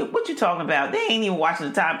 come on, what you talking about? They ain't even watching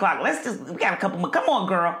the time clock. We got a couple more. Come on,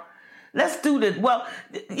 girl. Let's do this. Well,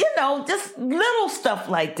 just little stuff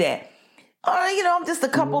like that. I'm just a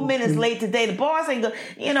couple minutes late today. The boss ain't go,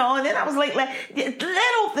 and then I was late.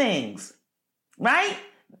 Little things, right?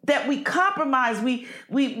 That we compromise, we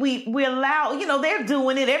allow, they're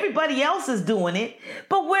doing it. Everybody else is doing it,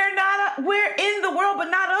 but we're in the world, but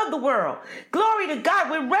not of the world. Glory to God.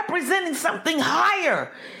 We're representing something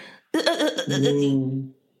higher.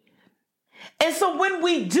 And so when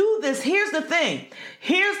we do this, here's the thing.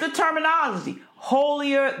 Here's the terminology.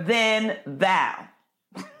 Holier than thou.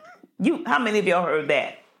 How many of y'all heard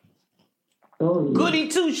that? Oh, yeah. Goody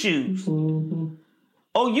two shoes. Mm-hmm.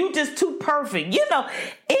 Oh, you just too perfect.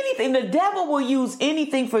 Anything. The devil will use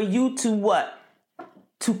anything for you to what?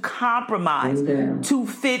 To compromise, to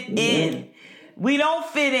fit in. We don't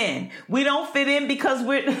fit in. We don't fit in because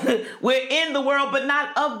we're in the world, but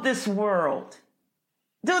not of this world.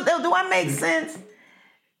 Do I make sense?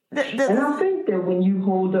 And I think that when you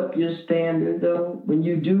hold up your standard, though, when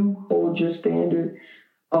you do hold your standard,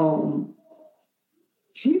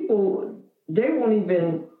 people, they won't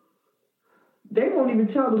even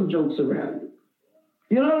tell them jokes around you.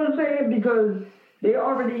 You know what I'm saying? Because they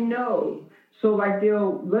already know. So let's say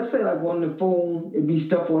on the phone, it'd be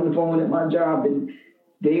stuff on the phone at my job, and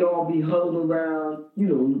they all be huddled around,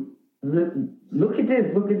 look at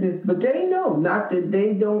this. But they know, not that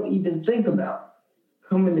they don't even think about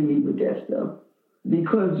coming to me with that stuff.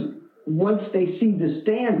 Because once they see the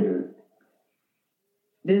standard,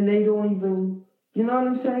 then they don't even, you know what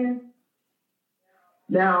I'm saying?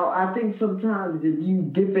 Now, I think sometimes if you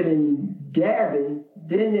dip it and dab it,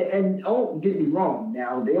 and don't get me wrong,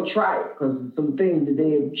 now they'll try it because some things that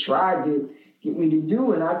they have tried to get me to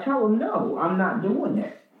do, and I tell them, no, I'm not doing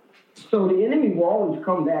that. So the enemy will always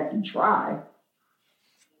come back and try,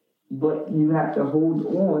 but you have to hold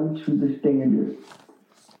on to the standard,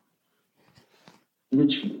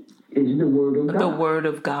 which is the word of God. The word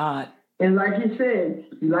of God. And like you said,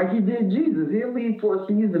 like he did Jesus, he'll leave for a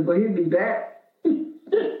season, but he'll be back.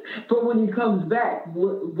 But when he comes back,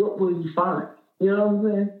 what will he find? You know what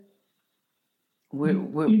I'm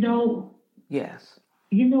saying? Yes.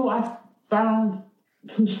 I found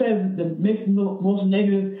who says the most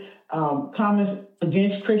negative comments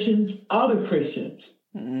against Christians, other Christians.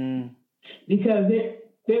 Mm. Because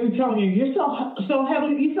they were telling you, you're so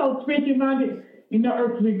heavenly, you're so spiritually minded,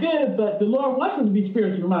 earthly good, but the Lord wants us to be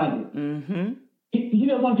spiritually minded. Mm-hmm. He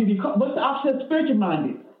doesn't want you to be, what's the opposite of spiritual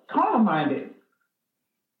minded? Carnal minded.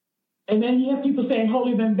 And then you have people saying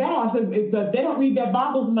holier than thou. I said, they don't read their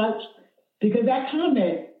Bibles much, because that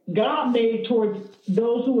comment God made towards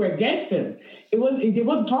those who were against him. It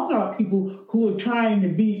wasn't talking about people who were trying to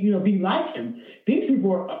be like him. These people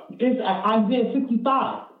were, it's Isaiah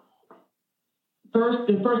 65,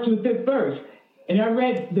 the first to the fifth verse. And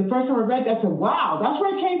the first time I read that, I said, wow, that's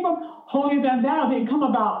where it came from. Holier than thou didn't come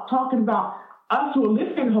about talking about us who are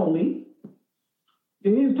living holy. He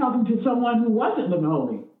was talking to someone who wasn't living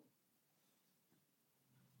holy.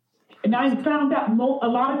 And I found out a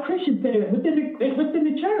lot of Christians say that within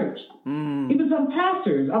the church. Even some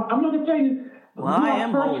pastors. I'm going to tell you, well,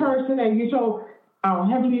 I first heard today, you're so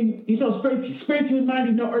heavenly, you're so spiritually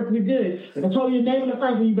minded, no earthly good. And I told you the name of the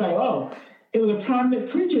person, you'd be like, oh, it was a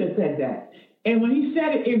prominent preacher that said that. And when he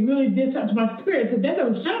said it, it really did something to my spirit. I said, that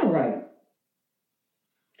doesn't sound right.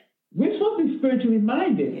 We're supposed to be spiritually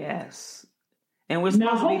minded. Yes. And we're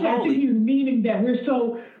supposed to be holy. I think he's meaning that we're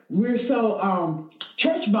so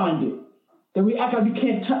church bonded that we act like we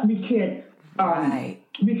can't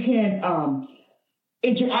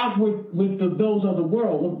interact with those of the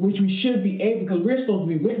world, which we should be able, because we're supposed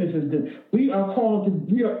to be witnesses. We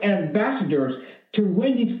are ambassadors to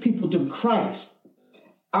win these people to Christ.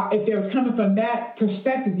 If they're coming from that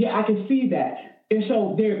perspective, yeah, I can see that. And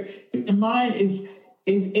so their mind is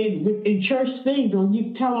in church things, or when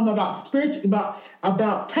you tell them about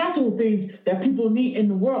about practical things that people need in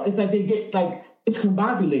the world, it's like they get it's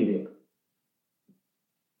combobulated.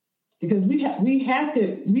 Because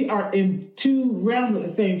we are in two realms at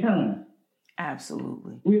the same time.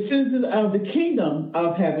 Absolutely. We're citizens of the kingdom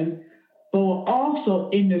of heaven, but we're also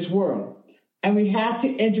in this world. And we have to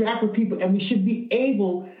interact with people, and we should be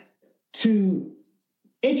able to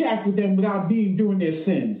interact with them without doing their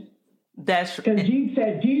sins. That's because Jesus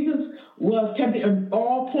said Jesus was tempted in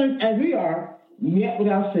all points as we are, yet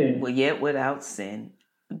without sin. Well, yet without sin.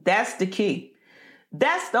 That's the key.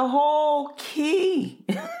 That's the whole key.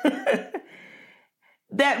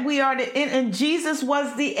 That we are and Jesus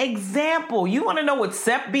was the example. You want to know what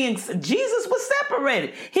Jesus was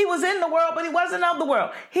separated. He was in the world, but he wasn't of the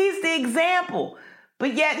world. He's the example.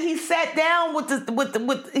 But yet he sat down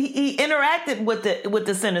he interacted with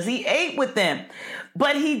the sinners. He ate with them.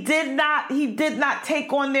 But he did not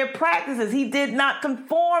take on their practices. He did not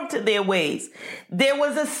conform to their ways. There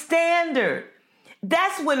was a standard.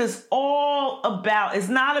 That's what it's all about. It's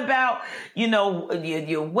not about,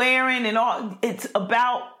 you're wearing and all. It's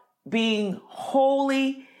about being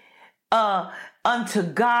holy unto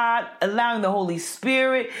God, allowing the Holy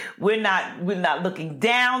Spirit. We're not looking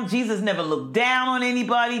down. Jesus never looked down on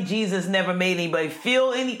anybody. Jesus never made anybody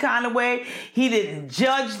feel any kind of way. He didn't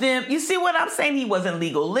judge them. You see what I'm saying? He wasn't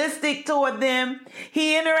legalistic toward them.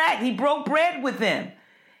 He broke bread with them.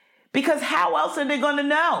 Because how else are they going to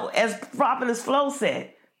know, as Prophetess Flo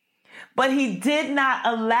said? But he did not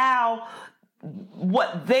allow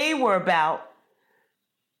what they were about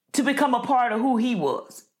to become a part of who he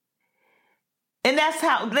was. And that's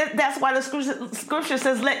why the scripture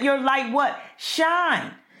says, let your light what?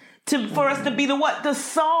 Shine. For us to be the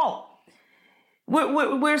salt.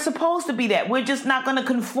 We're supposed to be that. We're just not going to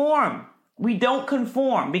conform. We don't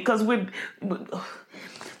conform because we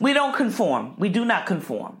don't conform. We do not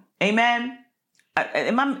conform. Amen.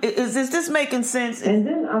 Is this making sense? And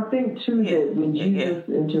then I think too that when Jesus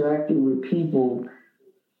interacted with people,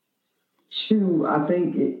 too, I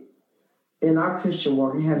think in our Christian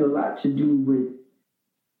walk, it has a lot to do with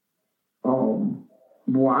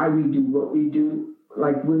why we do what we do.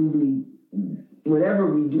 Like whenever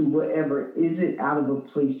we do whatever, is it out of a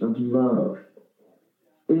place of love?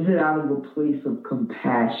 Is it out of a place of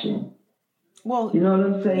compassion? Well, you know what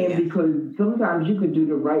I'm saying? Yeah. Because sometimes you could do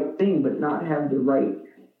the right thing, but not have the right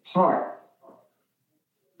heart.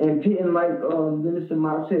 And like Minister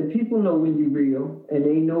Miles said, people know when you're real, and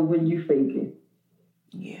they know when you're faking.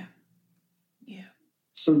 Yeah.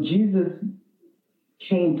 So Jesus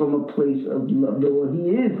came from a place of love. Though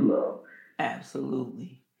he is love.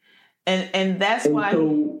 Absolutely. And that's why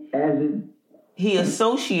he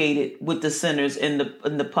associated with the sinners and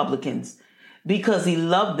the publicans, because he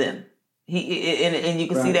loved them. And you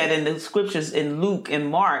can see that in the scriptures in Luke and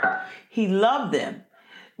Mark. He loved them,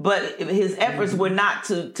 but his efforts were not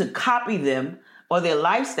to copy them or their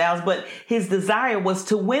lifestyles, but his desire was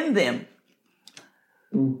to win them.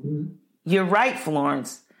 Mm-hmm. You're right,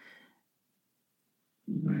 Florence.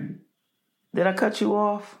 Right. Did I cut you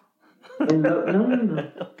off? And no.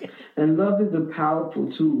 Okay. And love is a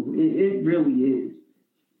powerful tool. It really is.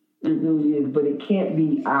 It really is, but it can't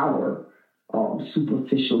be our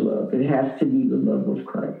superficial love. It has to be the love of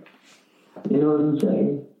Christ. You know what I'm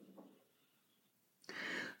saying?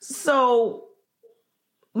 So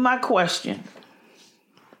my question.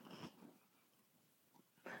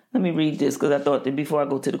 Let me read this because I thought that before I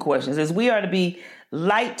go to the questions. It says, we are to be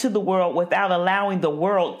light to the world without allowing the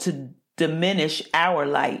world to diminish our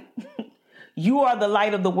light. You are the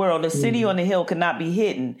light of the world. A city on the hill cannot be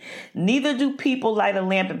hidden. Neither do people light a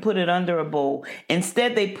lamp and put it under a bowl.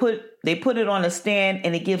 Instead, they put it on a stand,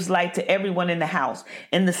 and it gives light to everyone in the house.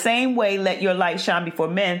 In the same way, let your light shine before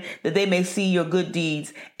men, that they may see your good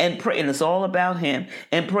deeds and pray. And it's all about him,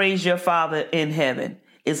 and praise your Father in heaven.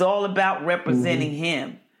 It's all about representing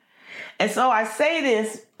him. And so I say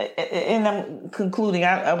this, and I'm concluding.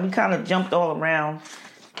 We kind of jumped all around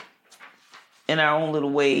in our own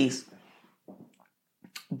little ways.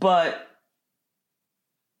 But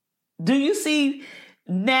do you see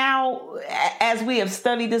now, as we have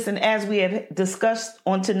studied this and as we have discussed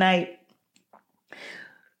on tonight,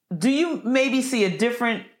 do you maybe see a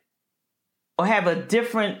different or have a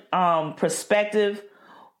different perspective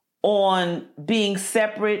on being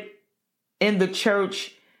separate in the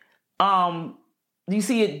church? Do you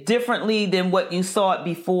see it differently than what you saw it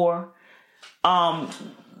before?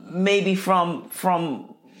 Maybe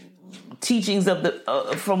from teachings of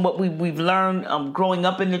from what we've learned growing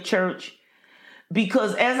up in the church,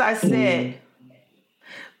 because as I said,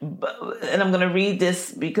 and I'm going to read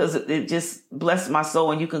this because it just blessed my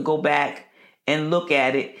soul, and you can go back and look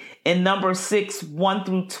at it in Numbers 6,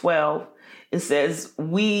 1-12. It says,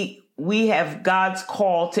 we have God's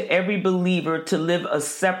call to every believer to live a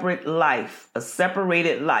separate life, a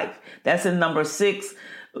separated life. That's in Numbers 6,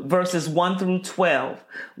 verses 1-12.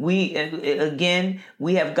 We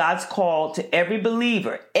have God's call to every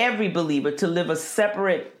believer to live a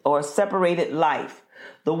separate or separated life.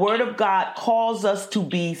 The word of God calls us to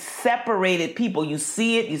be separated people. You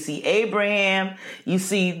see it. You see Abraham. You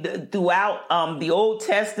see throughout the Old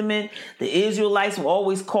Testament, the Israelites were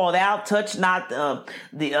always called out. Touch not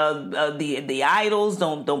the idols.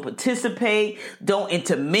 Don't participate. Don't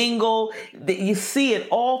intermingle. You see it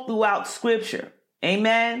all throughout Scripture.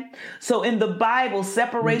 Amen. So in the Bible,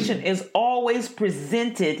 separation is always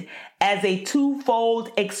presented as a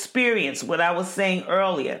twofold experience. What I was saying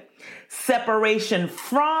earlier, separation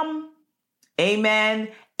from, amen,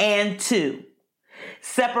 and to.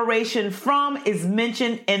 Separation from is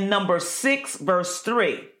mentioned in Numbers 6, verse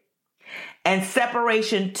 3. And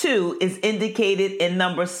separation to is indicated in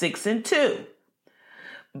Numbers 6 and 2.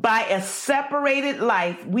 By a separated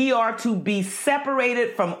life, we are to be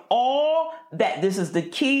separated from all that. This is the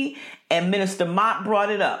key, and Minister Mott brought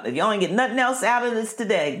it up. If y'all ain't get nothing else out of this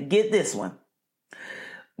today, get this one.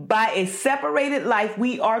 By a separated life,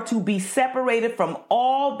 we are to be separated from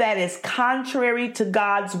all that is contrary to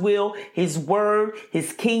God's will, his word,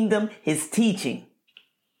 his kingdom, his teaching,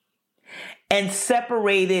 and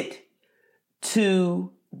separated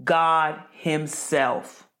to God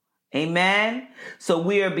himself. Amen. So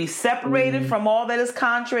we are to be separated from all that is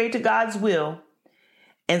contrary to God's will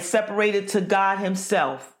and separated to God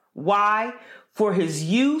himself. Why? For his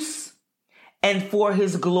use and for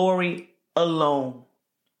his glory alone.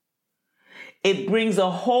 It brings a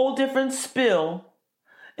whole different spill.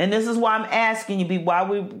 And this is why I'm asking you, while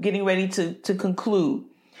we're getting ready to conclude.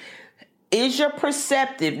 Is your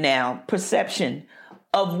perception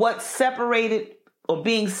of what separated or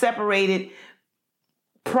being separated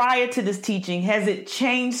prior to this teaching, has it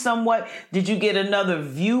changed somewhat? Did you get another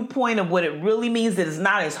viewpoint of what it really means, that it's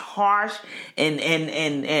not as harsh and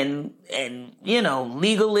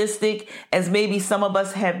legalistic as maybe some of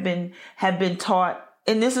us have been taught?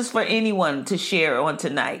 And this is for anyone to share on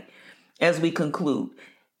tonight as we conclude.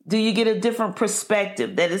 Do you get a different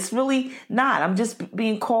perspective that it's really not, I'm just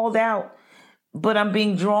being called out, but I'm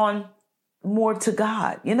being drawn more to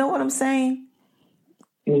God? You know what I'm saying?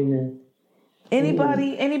 Amen.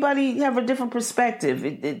 Anybody have a different perspective,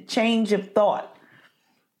 a change of thought?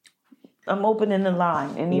 I'm opening the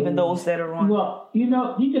line, and even those that are on. Well, you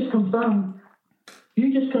just confirmed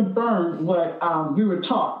what we were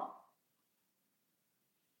taught.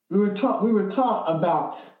 We were taught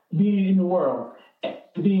about being in the world,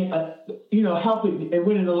 being helping and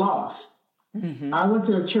winning the lost. Mm-hmm. I went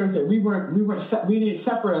to a church that we didn't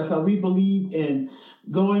separate ourselves. We believed in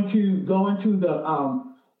going to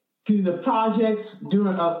the projects,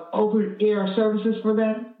 doing open air services for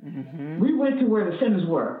them. Mm-hmm. We went to where the sinners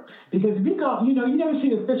were, because we go. You never see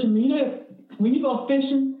the fishermen. When you go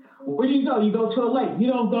fishing, where do you go? You go to a lake. You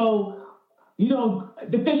don't go.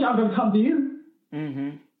 The fish aren't going to come to you.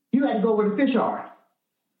 Mm-hmm. You had to go where the fish are,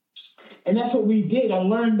 and that's what we did. I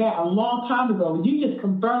learned that a long time ago. You just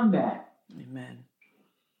confirmed that. Amen.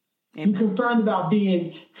 You confirmed about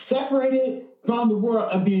being separated from the world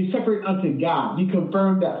and being separate unto God. You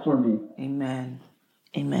confirmed that for me. Amen.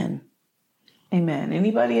 Amen. Amen.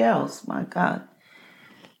 Anybody else? My God.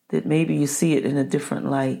 That maybe you see it in a different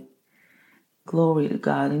light. Glory to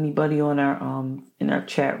God. Anybody on our in our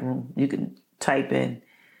chat room, you can type in,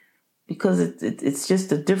 because it's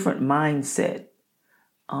just a different mindset.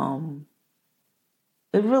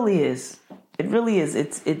 It really is. It really is.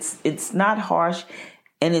 It's not harsh,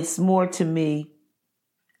 and it's more to me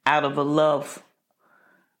out of a love,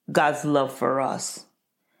 God's love for us.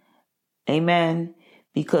 Amen.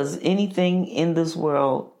 Because anything in this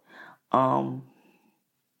world,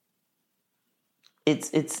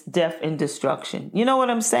 it's death and destruction. You know what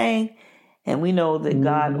I'm saying? And we know that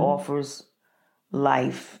God offers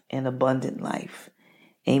life and abundant life.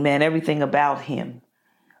 Amen. Everything about him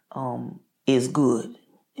is good.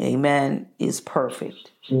 Amen. Is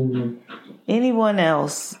perfect. Anyone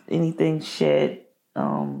else, anything shed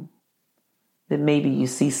that maybe you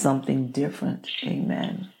see something different?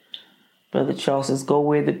 Amen. Brother Charles says, go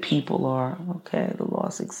where the people are. Okay, the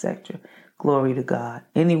lost, etc. Glory to God.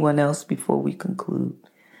 Anyone else before we conclude?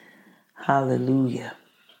 Hallelujah.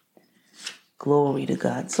 Glory to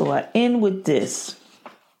God. So I end with this.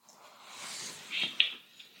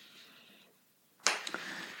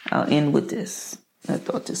 I'll end with this. I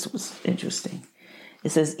thought this was interesting.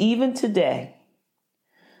 It says, even today,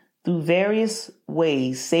 through various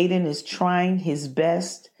ways, Satan is trying his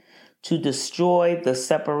best to destroy the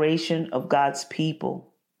separation of God's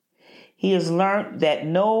people. He has learned that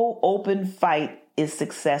no open fight is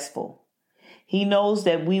successful. He knows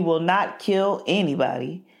that we will not kill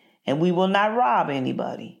anybody and we will not rob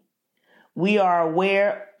anybody. We are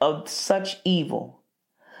aware of such evil.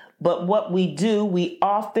 But what we do, we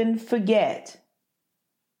often forget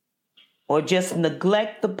or just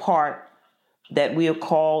neglect the part that we are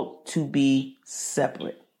called to be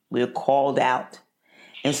separate. We are called out.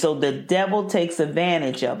 And so the devil takes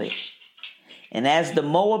advantage of it. And as the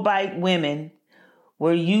Moabite women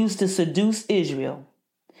were used to seduce Israel,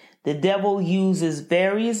 the devil uses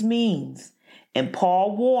various means. And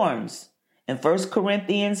Paul warns in 1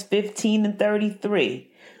 Corinthians 15:33,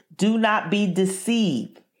 do not be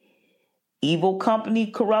deceived. Evil company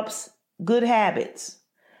corrupts good habits.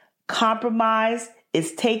 Compromise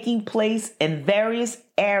is taking place in various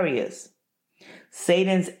areas.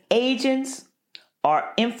 Satan's agents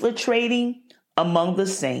are infiltrating among the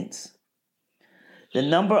saints. The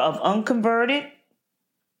number of unconverted,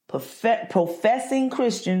 professing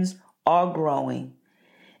Christians are growing,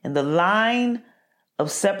 and the line of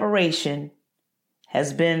separation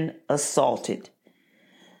has been assaulted.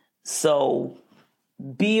 So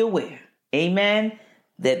be aware, amen,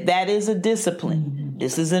 that is a discipline.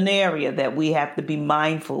 This is an area that we have to be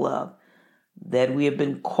mindful of, that we have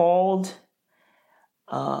been called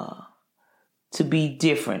to be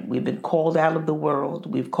different. We've been called out of the world.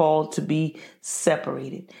 We've called to be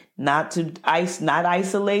separated, not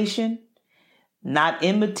isolation, not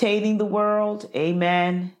imitating the world.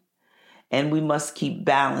 Amen. And we must keep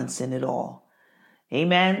balance in it all.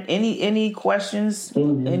 Amen. Any questions,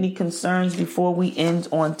 any concerns before we end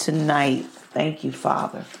on tonight? Thank you,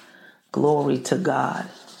 Father. Glory to God.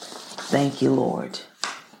 Thank you, Lord.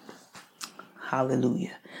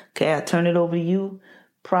 Hallelujah. Okay, I turn it over to you,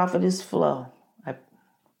 Prophetess Flo.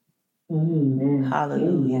 Amen.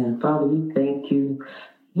 Hallelujah. Amen. Father, we thank you.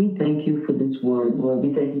 We thank you for this word, Lord.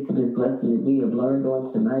 We thank you for this lesson that we have learned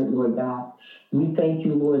on tonight, Lord God. We thank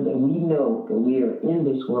you, Lord, that we know that we are in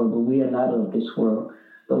this world, but we are not of this world.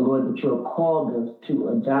 But, Lord, that you have called us to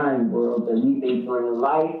a dying world, that we may bring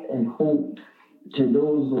life and hope to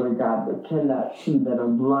those, Lord God, that cannot see, that are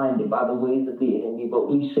blinded by the ways of the enemy. But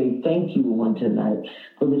we say thank you on tonight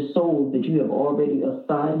for the souls that you have already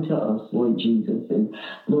assigned to us, Lord Jesus. And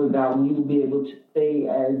Lord God, we will be able to say,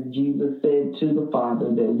 as Jesus said to the Father,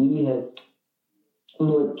 that we have,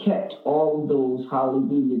 Lord, kept all those,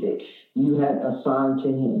 hallelujah, that you had assigned to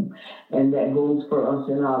him. And that goes for us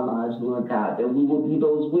in our lives, Lord God, that we will be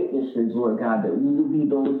those witnesses, Lord God, that we will be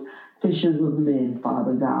those fishers of men,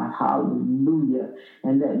 Father God, hallelujah.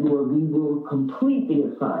 And that, Lord, we will complete the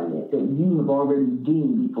assignment that you have already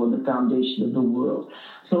deemed before the foundation of the world.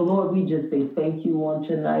 So, Lord, we just say thank you on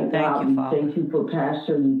tonight, God. We thank you for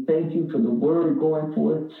Pastor. We thank you for the word going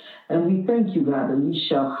forth. And we thank you, God, that we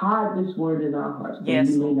shall hide this word in our hearts, that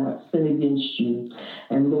we may not sin against you.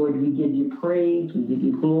 And, Lord, we give you praise, we give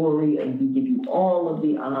you glory, and we give you all of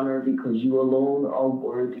the honor because you alone are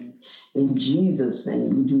worthy. In Jesus'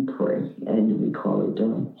 name we do pray, and we call it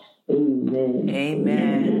done. Amen. Amen.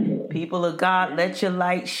 Amen. People of God, let your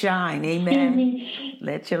light shine. Amen.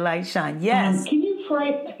 Let your light shine. Yes. Can you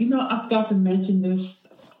pray? You know, I forgot to mention this.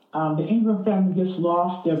 The Ingram family just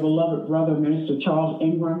lost their beloved brother, Minister Charles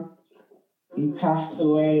Ingram. He passed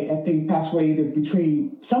away. I think he passed away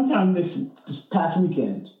sometime this past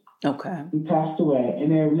weekend. Okay. He passed away,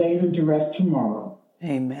 and they're laid him to rest tomorrow.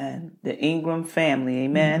 Amen. The Ingram family.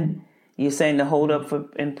 Amen. You're saying to hold up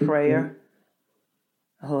in prayer.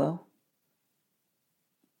 Hello?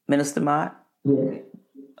 Minister Mott? Yeah.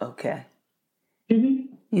 Okay. Excuse me?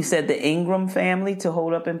 You said the Ingram family to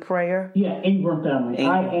hold up in prayer? Yeah, Ingram family.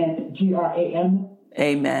 INGRAM.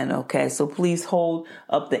 Amen. Okay. So please hold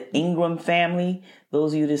up the Ingram family.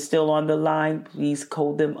 Those of you that are still on the line, please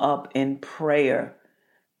hold them up in prayer.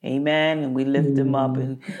 Amen. And we lift them up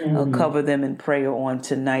and cover them in prayer on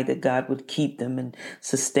tonight, that God would keep them and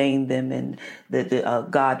sustain them, and that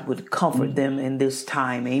God would comfort them in this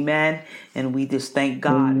time. Amen. And we just thank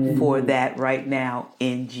God for that right now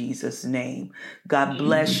in Jesus' name. God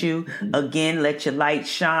bless you. Again, let your light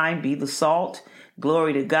shine. Be the salt.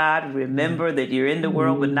 Glory to God. Remember that you're in the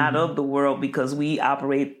world, but not of the world, because we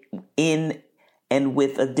operate in and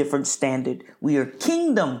with a different standard. We are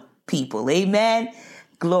kingdom people. Amen.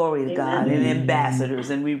 Glory to God, and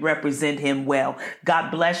ambassadors, and we represent him well.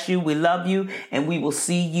 God bless you. We love you, and we will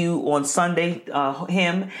see you on Sunday,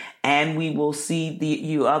 him, and we will see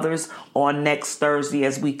you others on next Thursday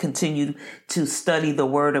as we continue to study the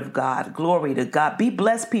Word of God. Glory to God. Be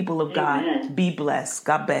blessed, people of God. Amen. Be blessed.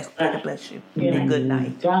 God bless you. And good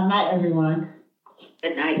night. God night, everyone.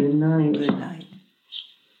 Good night. Good night. Good night.